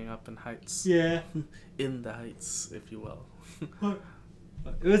 Despite being up in heights. Yeah. In the heights, if you will.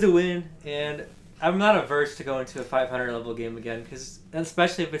 It was a win, and I'm not averse to going to a 500 level game again,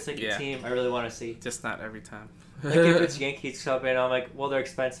 especially if it's a team I really want to see. Just not every time. If it's Yankees something, I'm well, they're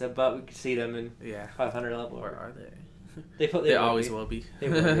expensive, but we can see them in 500 level. Or are they? They always will be. They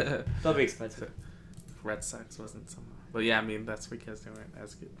will be. They'll be expensive. Red Sox wasn't somehow. But yeah, that's because they weren't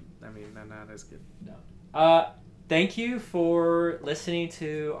as good. They're not as good. No. Thank you for listening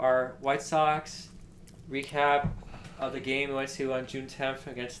to our White Sox recap of the game we went to on June 10th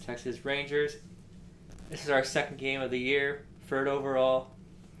against Texas Rangers. This is our second game of the year, third overall.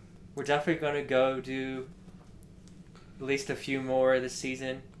 We're definitely going to go do at least a few more this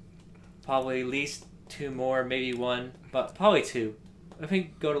season. Probably at least 2 more, maybe 1, but probably 2. I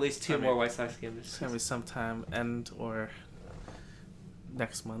think go to at least 2 more White Sox games this season. Maybe sometime end or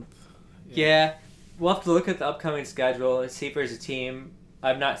next month. Yeah. We'll have to look at the upcoming schedule and see if there's a team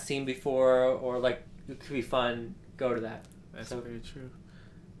I've not seen before or it could be fun. Go to that. That's very true.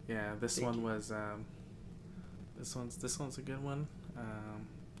 Yeah, this one was this one's a good one.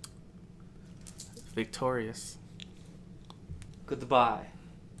 Victorious. Goodbye.